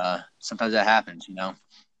 And sometimes that happens,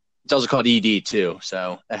 It's also called ED too,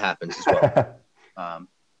 so that happens as well.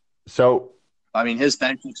 So, I mean, his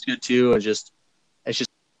bench looks good too. It's just.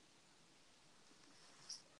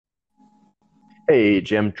 Hey,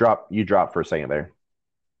 Jim, you dropped for a second there.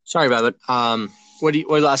 Sorry about it. What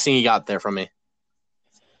the last thing you got there from me?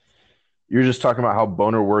 You're just talking about how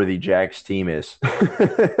boner worthy Jack's team is.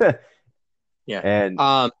 Yeah. And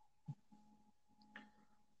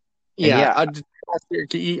yeah. I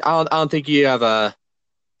don't think you have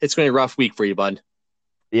it's going to be a rough week for you, bud.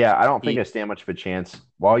 Yeah, I don't think I stand much of a chance.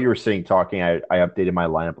 While you were sitting talking, I updated my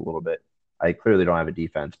lineup a little bit. I clearly don't have a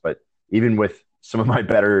defense, but even with some of my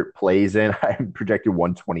better plays in, I'm projected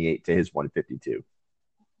 128 to his 152.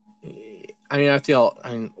 I mean, a lot of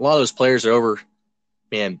those players are over,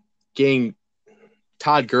 man, getting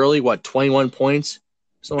Todd Gurley, 21 points?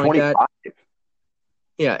 Something 25. Like that.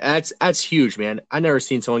 Yeah, that's huge, man. I've never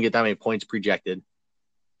seen someone get that many points projected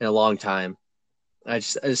in a long time.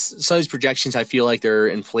 Some of these projections, I feel like they're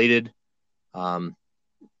inflated.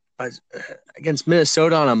 Against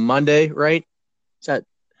Minnesota on a Monday, right?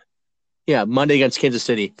 Monday against Kansas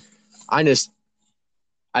City. I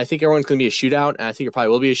think everyone's going to be a shootout, and I think it probably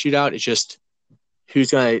will be a shootout. It's just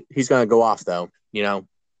he's gonna go off though, Right.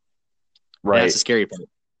 And that's the scary part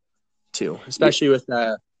too, especially with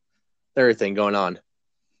everything going on.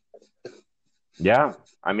 Yeah,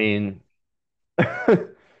 I mean,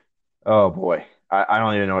 oh boy, I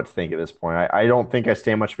don't even know what to think at this point. I don't think I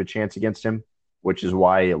stand much of a chance against him, which is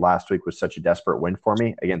why last week was such a desperate win for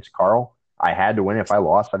me against Carl. I had to win. If I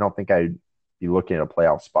lost, I don't think I'd be looking at a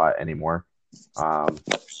playoff spot anymore. I'm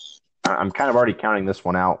kind of already counting this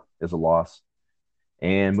one out as a loss.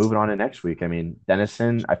 And moving on to next week, I mean,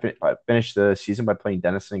 Dennison, I finished the season by playing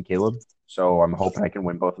Dennison and Caleb, so I'm hoping I can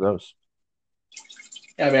win both of those.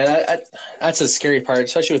 Yeah, man, that's a scary part,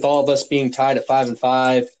 especially with all of us being tied at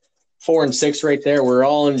 5-5, 4-6 right there. We're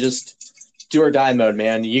all in just do or die mode,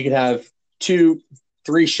 man. You could have 2-3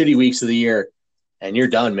 shitty weeks of the year, and you're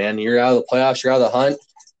done, man. You're out of the playoffs. You're out of the hunt.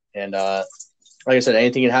 And like I said,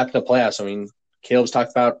 anything can happen in the playoffs. I mean, Caleb's talked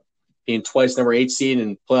about being twice number 8 seed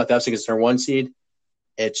and pulling out the upset against number 1 seed.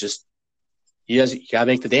 It's just you got to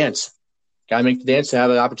make the dance. Got to make the dance to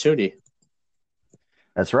have an opportunity.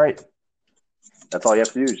 That's right. That's all you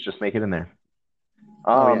have to do is just make it in there.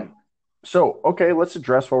 Yeah. So, okay, let's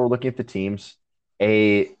address while we're looking at the teams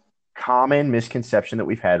a common misconception that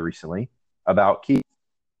we've had recently about keepers.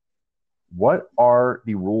 What are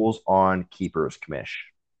the rules on keepers, Kamish?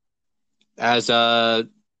 As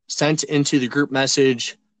sent into the group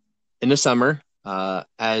message in the summer,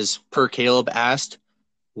 as per Caleb asked,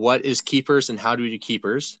 what is keepers and how do we do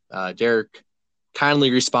keepers? Derek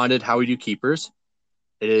kindly responded, how we do keepers.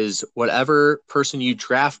 It is whatever person you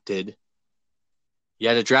drafted, you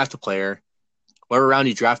had to draft a player. Whatever round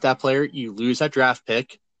you draft that player, you lose that draft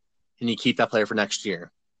pick, and you keep that player for next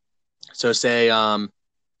year. So say I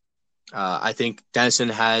think Dennison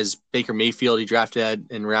has Baker Mayfield he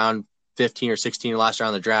drafted in round 15 or 16 last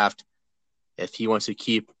round of the draft. If he wants to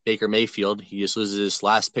keep Baker Mayfield, he just loses his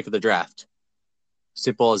last pick of the draft.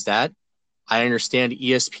 Simple as that. I understand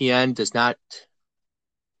ESPN does not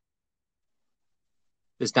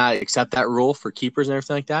accept that rule for keepers and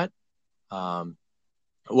everything like that.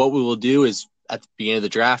 What we will do is at the beginning of the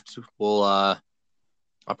draft, I'll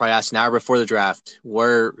I'll probably ask an hour before the draft, who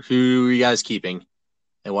are you guys keeping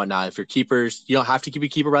and whatnot. If you're keepers, you don't have to keep a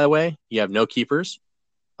keeper, by the way. You have no keepers.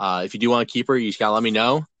 If you do want a keeper, you just got to let me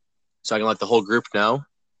know so I can let the whole group know.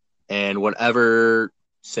 And whatever,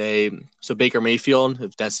 so Baker Mayfield,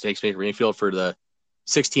 if Denson takes Baker Mayfield for the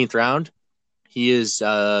 16th round, he is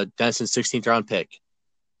Denson's 16th round pick.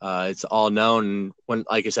 It's all known. When,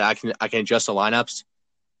 like I said, I can adjust the lineups.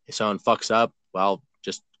 If someone fucks up, well,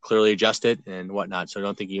 just clearly adjust it and whatnot. So I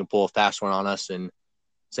don't think you can pull a fast one on us and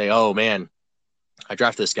say, "Oh man, I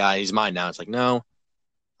drafted this guy. He's mine now." It's like, no,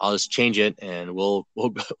 I'll just change it and we'll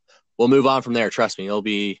move on from there. Trust me, it'll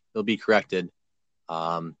be corrected.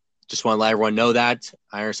 Just want to let everyone know that.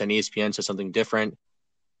 I understand ESPN says something different,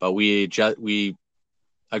 but we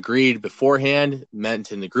agreed beforehand,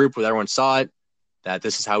 meant in the group where everyone saw it, that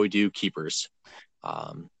this is how we do keepers.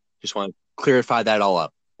 Just want to clarify that all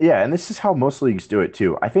up. Yeah, and this is how most leagues do it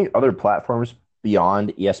too. I think other platforms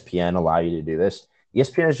beyond ESPN allow you to do this.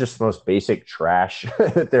 ESPN is just the most basic trash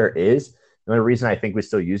that there is. The only reason I think we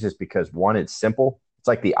still use this is because, one, it's simple. It's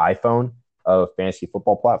like the iPhone of fantasy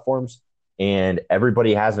football platforms, and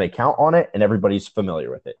everybody has an account on it, and everybody's familiar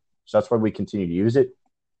with it. So that's why we continue to use it.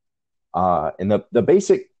 And the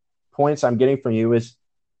basic points I'm getting from you is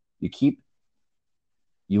you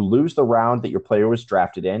lose the round that your player was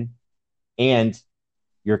drafted in, and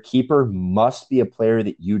your keeper must be a player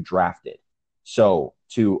that you drafted. So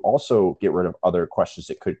to also get rid of other questions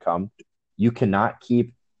that could come, you cannot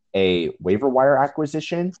keep a waiver wire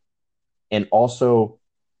acquisition, and also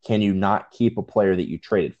can you not keep a player that you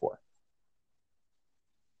traded for?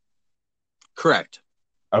 Correct.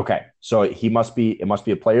 Okay, so it must be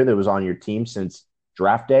a player that was on your team since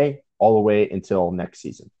draft day all the way until next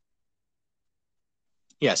season.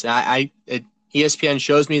 Yes, ESPN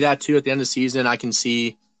shows me that too. At the end of the season, I can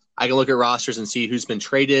look at rosters and see who's been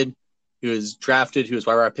traded, who is drafted, who is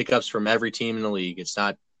wide receiver pickups from every team in the league. It's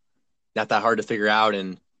not that hard to figure out.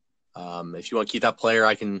 And if you want to keep that player,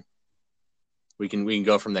 we can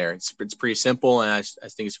go from there. It's pretty simple, and I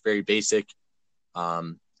think it's very basic.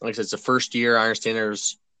 Like I said, it's the first year. I understand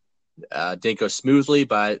didn't go smoothly,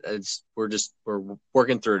 but we're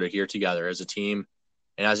working through it here together as a team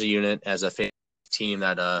and as a unit, as a team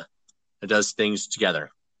that does things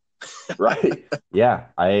together. Right. Yeah.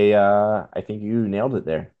 I think you nailed it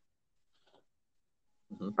there.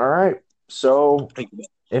 Mm-hmm. All right. So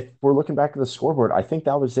if we're looking back at the scoreboard, I think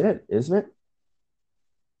that was it, isn't it?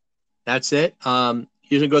 That's it.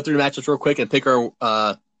 You can go through the matchups real quick and pick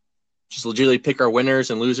our just legitimately pick our winners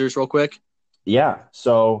and losers real quick. Yeah.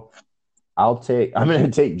 So I'm going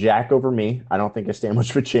to take Jack over me. I don't think I stand much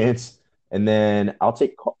of a chance. And then I'll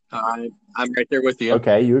take. I'm right there with you.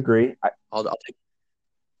 Okay, you agree. I'll take.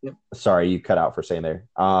 Yep. Sorry, you cut out for saying there.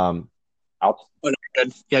 Oh, no,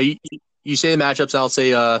 good. Yeah, you say the matchups. I'll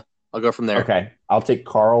say I'll go from there. Okay, I'll take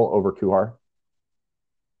Carl over Kuhar.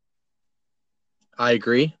 I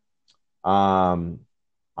agree. I'm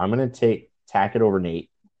gonna take Tackett over Nate.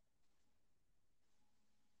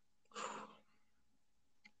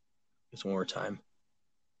 Just one more time.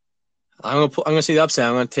 I'm gonna see the upside.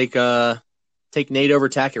 I'm gonna take Nate over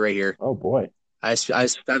Tackett right here. Oh boy. I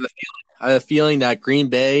have a feeling that Green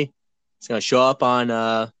Bay is gonna show up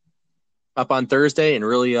on Thursday and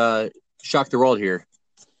really shock the world here.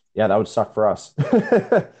 Yeah, that would suck for us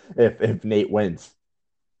if Nate wins.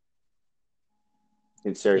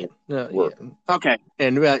 Okay,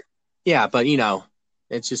 and but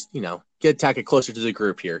it's just get Tackett closer to the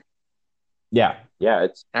group here. Yeah.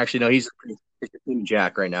 It's actually no, he's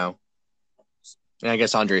Jack right now, and I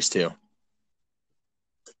guess Andres too.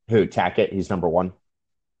 Who, Tackett? He's number one.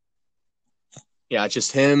 Yeah, it's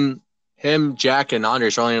just him, Jack, and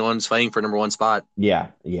Andres are only the ones fighting for number one spot. Yeah.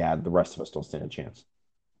 The rest of us don't stand a chance.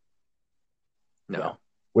 No. Yeah.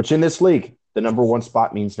 Which in this league, the number one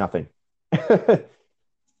spot means nothing.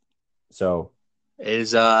 So it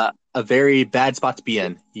is a very bad spot to be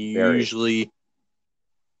in. Usually,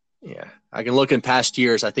 yeah. I can look in past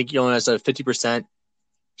years. I think he only has a 50%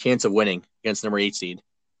 chance of winning against number 8 seed.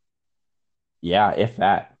 Yeah, if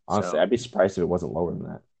that. Honestly, I'd be surprised if it wasn't lower than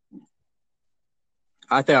that.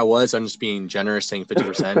 I think I was. I'm just being generous saying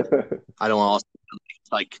 50%. I don't want to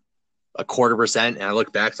like a 0.25%. And I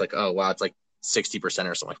look back, it's like, oh, wow, it's like 60%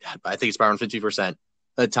 or something like that. But I think it's around 50% at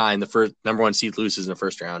the time. The first number 1 seed loses in the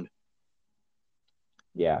first round.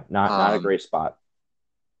 Yeah, not a great spot.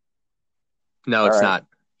 No, it's not.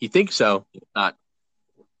 You think so? It's not.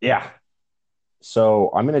 Yeah.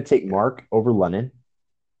 So I'm going to take Mark over Lennon.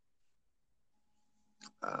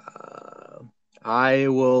 I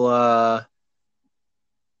will.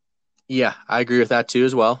 Yeah, I agree with that too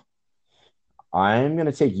as well. I'm going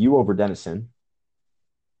to take you over Dennison.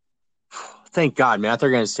 Thank God, man. I thought they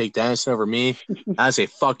were going to take Dennison over me. I'd say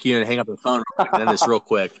fuck you and hang up the phone and end this real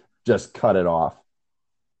quick. Just cut it off.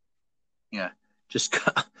 Yeah, just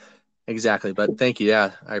exactly. But thank you.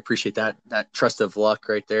 Yeah, I appreciate that trust of luck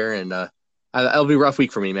right there. And it'll be a rough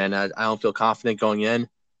week for me, man. I don't feel confident going in.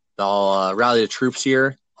 I'll rally the troops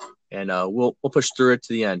here, and we'll push through it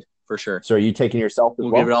to the end for sure. So are you taking yourself as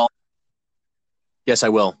We'll well? give it all. Yes, I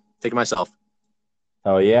will. Take it myself.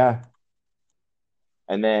 Oh, yeah.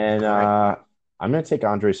 And then All right. I'm going to take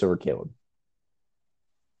Andres over Caleb.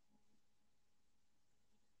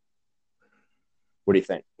 What do you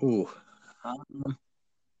think? Ooh.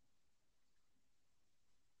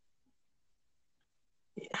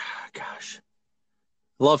 Yeah, gosh.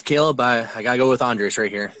 Love Caleb, but I got to go with Andres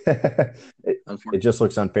right here. It just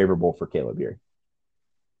looks unfavorable for Caleb here.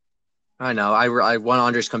 I know. I want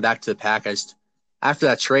Andres to come back to the pack. After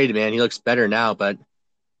that trade, man, he looks better now. But,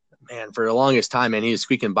 man, for the longest time, man, he was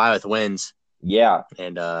squeaking by with wins. Yeah.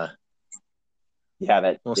 And yeah,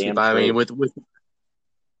 that we'll see. damn But, I mean, trade.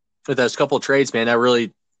 with those couple of trades, man, that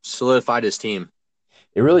really solidified his team.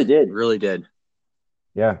 It really did. It really did.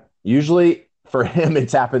 Yeah. Usually for him,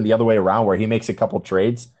 it's happened the other way around where he makes a couple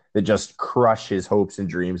trades that just crush his hopes and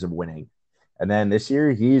dreams of winning. And then this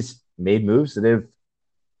year, he's made moves that have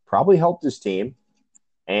probably helped his team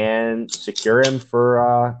and secure him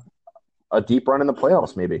for a deep run in the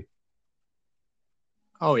playoffs, maybe.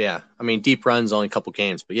 Oh, yeah. I mean, deep runs, only a couple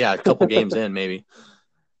games. But, yeah, a couple games in, maybe.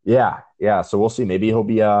 Yeah. So we'll see. Maybe he'll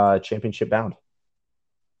be championship bound.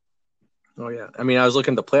 Oh, yeah. I mean, I was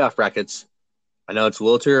looking at the playoff brackets. I know it's a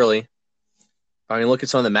little too early. I mean, look at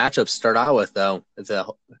some of the matchups to start out with, though. It's a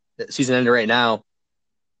season ender right now.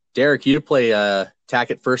 Derek, you'd play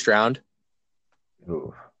Tackett first round.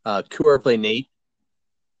 Ooh. Coor would play Nate.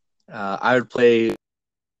 I would play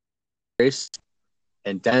Grace.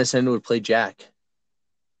 And Dennison would play Jack.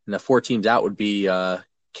 And the 4 teams out would be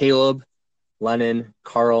Caleb, Lennon,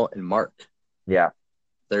 Carl, and Mark. Yeah.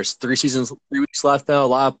 There's 3 weeks left, though. A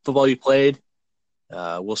lot of football you played.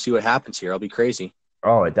 We'll see what happens here. It'll be crazy.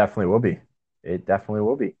 Oh, it definitely will be. It definitely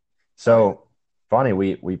will be. So funny,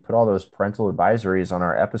 we put all those parental advisories on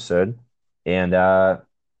our episode, and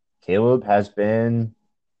Caleb has been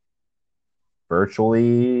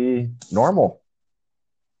virtually normal.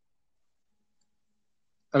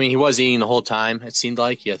 I mean, he was eating the whole time, it seemed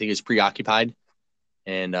like. I think he was preoccupied.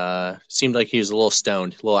 And seemed like he was a little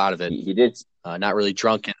stoned, a little out of it. He did. Not really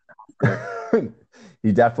drunk.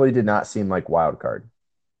 He definitely did not seem like wild card.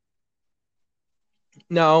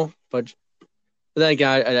 No, but that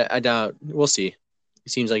guy, I doubt. We'll see. He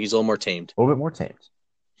seems like he's a little more tamed. A little bit more tamed.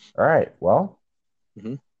 All right. Well,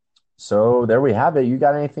 So there we have it. You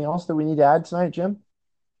got anything else that we need to add tonight, Jim?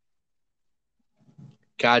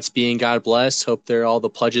 Godspeed and God bless. Hope all the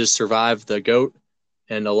pledges survive the goat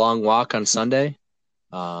and a long walk on Sunday.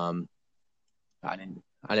 I didn't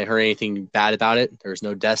hear anything bad about it. There was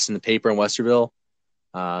no deaths in the paper in Westerville.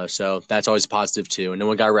 So that's always a positive too. And no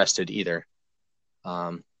one got arrested either.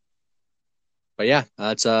 But yeah,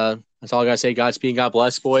 that's all I gotta say. Godspeed and God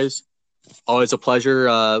bless, boys. Always a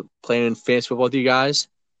pleasure playing fantasy football with you guys.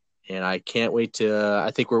 And I can't wait to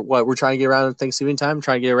I think we're trying to get around Thanksgiving time,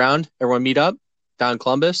 trying to get around. Everyone meet up down in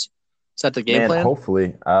Columbus. Is that the game plan? Hopefully.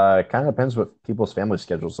 It kind of depends what people's family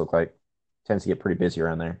schedules look like. Tends to get pretty busy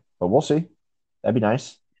around there. But we'll see. That'd be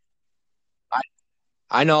nice.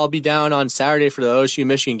 I know I'll be down on Saturday for the OSU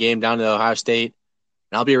Michigan game down to Ohio State.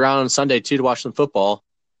 And I'll be around on Sunday too to watch some football.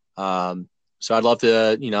 So I'd love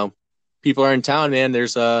to, people are in town, man.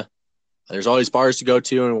 There's always bars to go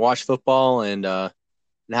to and watch football and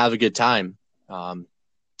have a good time. We'll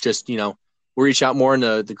reach out more in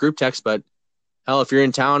the group text, but hell, if you're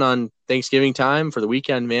in town on Thanksgiving time for the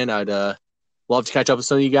weekend, man, I'd love to catch up with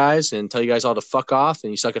some of you guys and tell you guys all to fuck off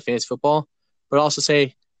and you suck at fantasy football, but also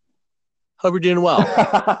say, hope you're doing well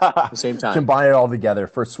at the same time. Combine it all together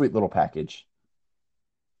for a sweet little package.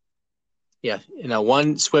 Yeah,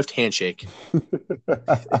 one swift handshake.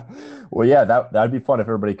 Well, yeah, that'd be fun if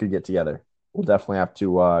everybody could get together. We'll definitely have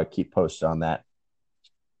to keep posted on that.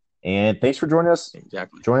 And thanks for joining us.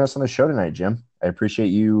 Exactly. Joining us on the show tonight, Jim. I appreciate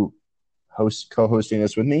you co-hosting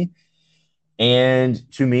this with me.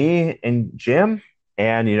 And to me and Jim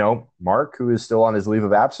and, Mark, who is still on his leave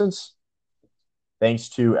of absence, thanks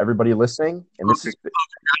to everybody listening. And this is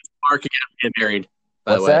Mark getting married,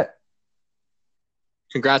 by the way. What's that?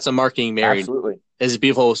 Congrats on Mark getting married. Absolutely. It's a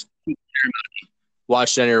beautiful ceremony.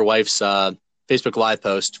 Watched on your wife's Facebook Live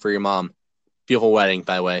post for your mom. Beautiful wedding,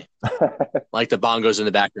 by the way. Like the bongos in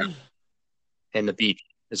the background. And the beach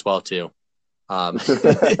as well, too. I'm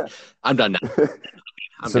done now.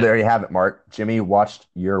 There you have it, Mark. Jimmy watched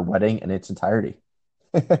your wedding in its entirety.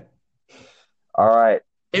 All right.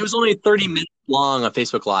 It was only 30 minutes long on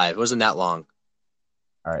Facebook Live. It wasn't that long.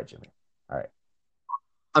 All right, Jimmy. All right.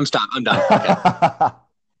 I'm stopped. I'm done.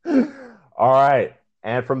 Okay. All right.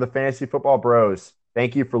 And from the Fantasy Football Bros,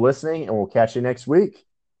 thank you for listening, and we'll catch you next week.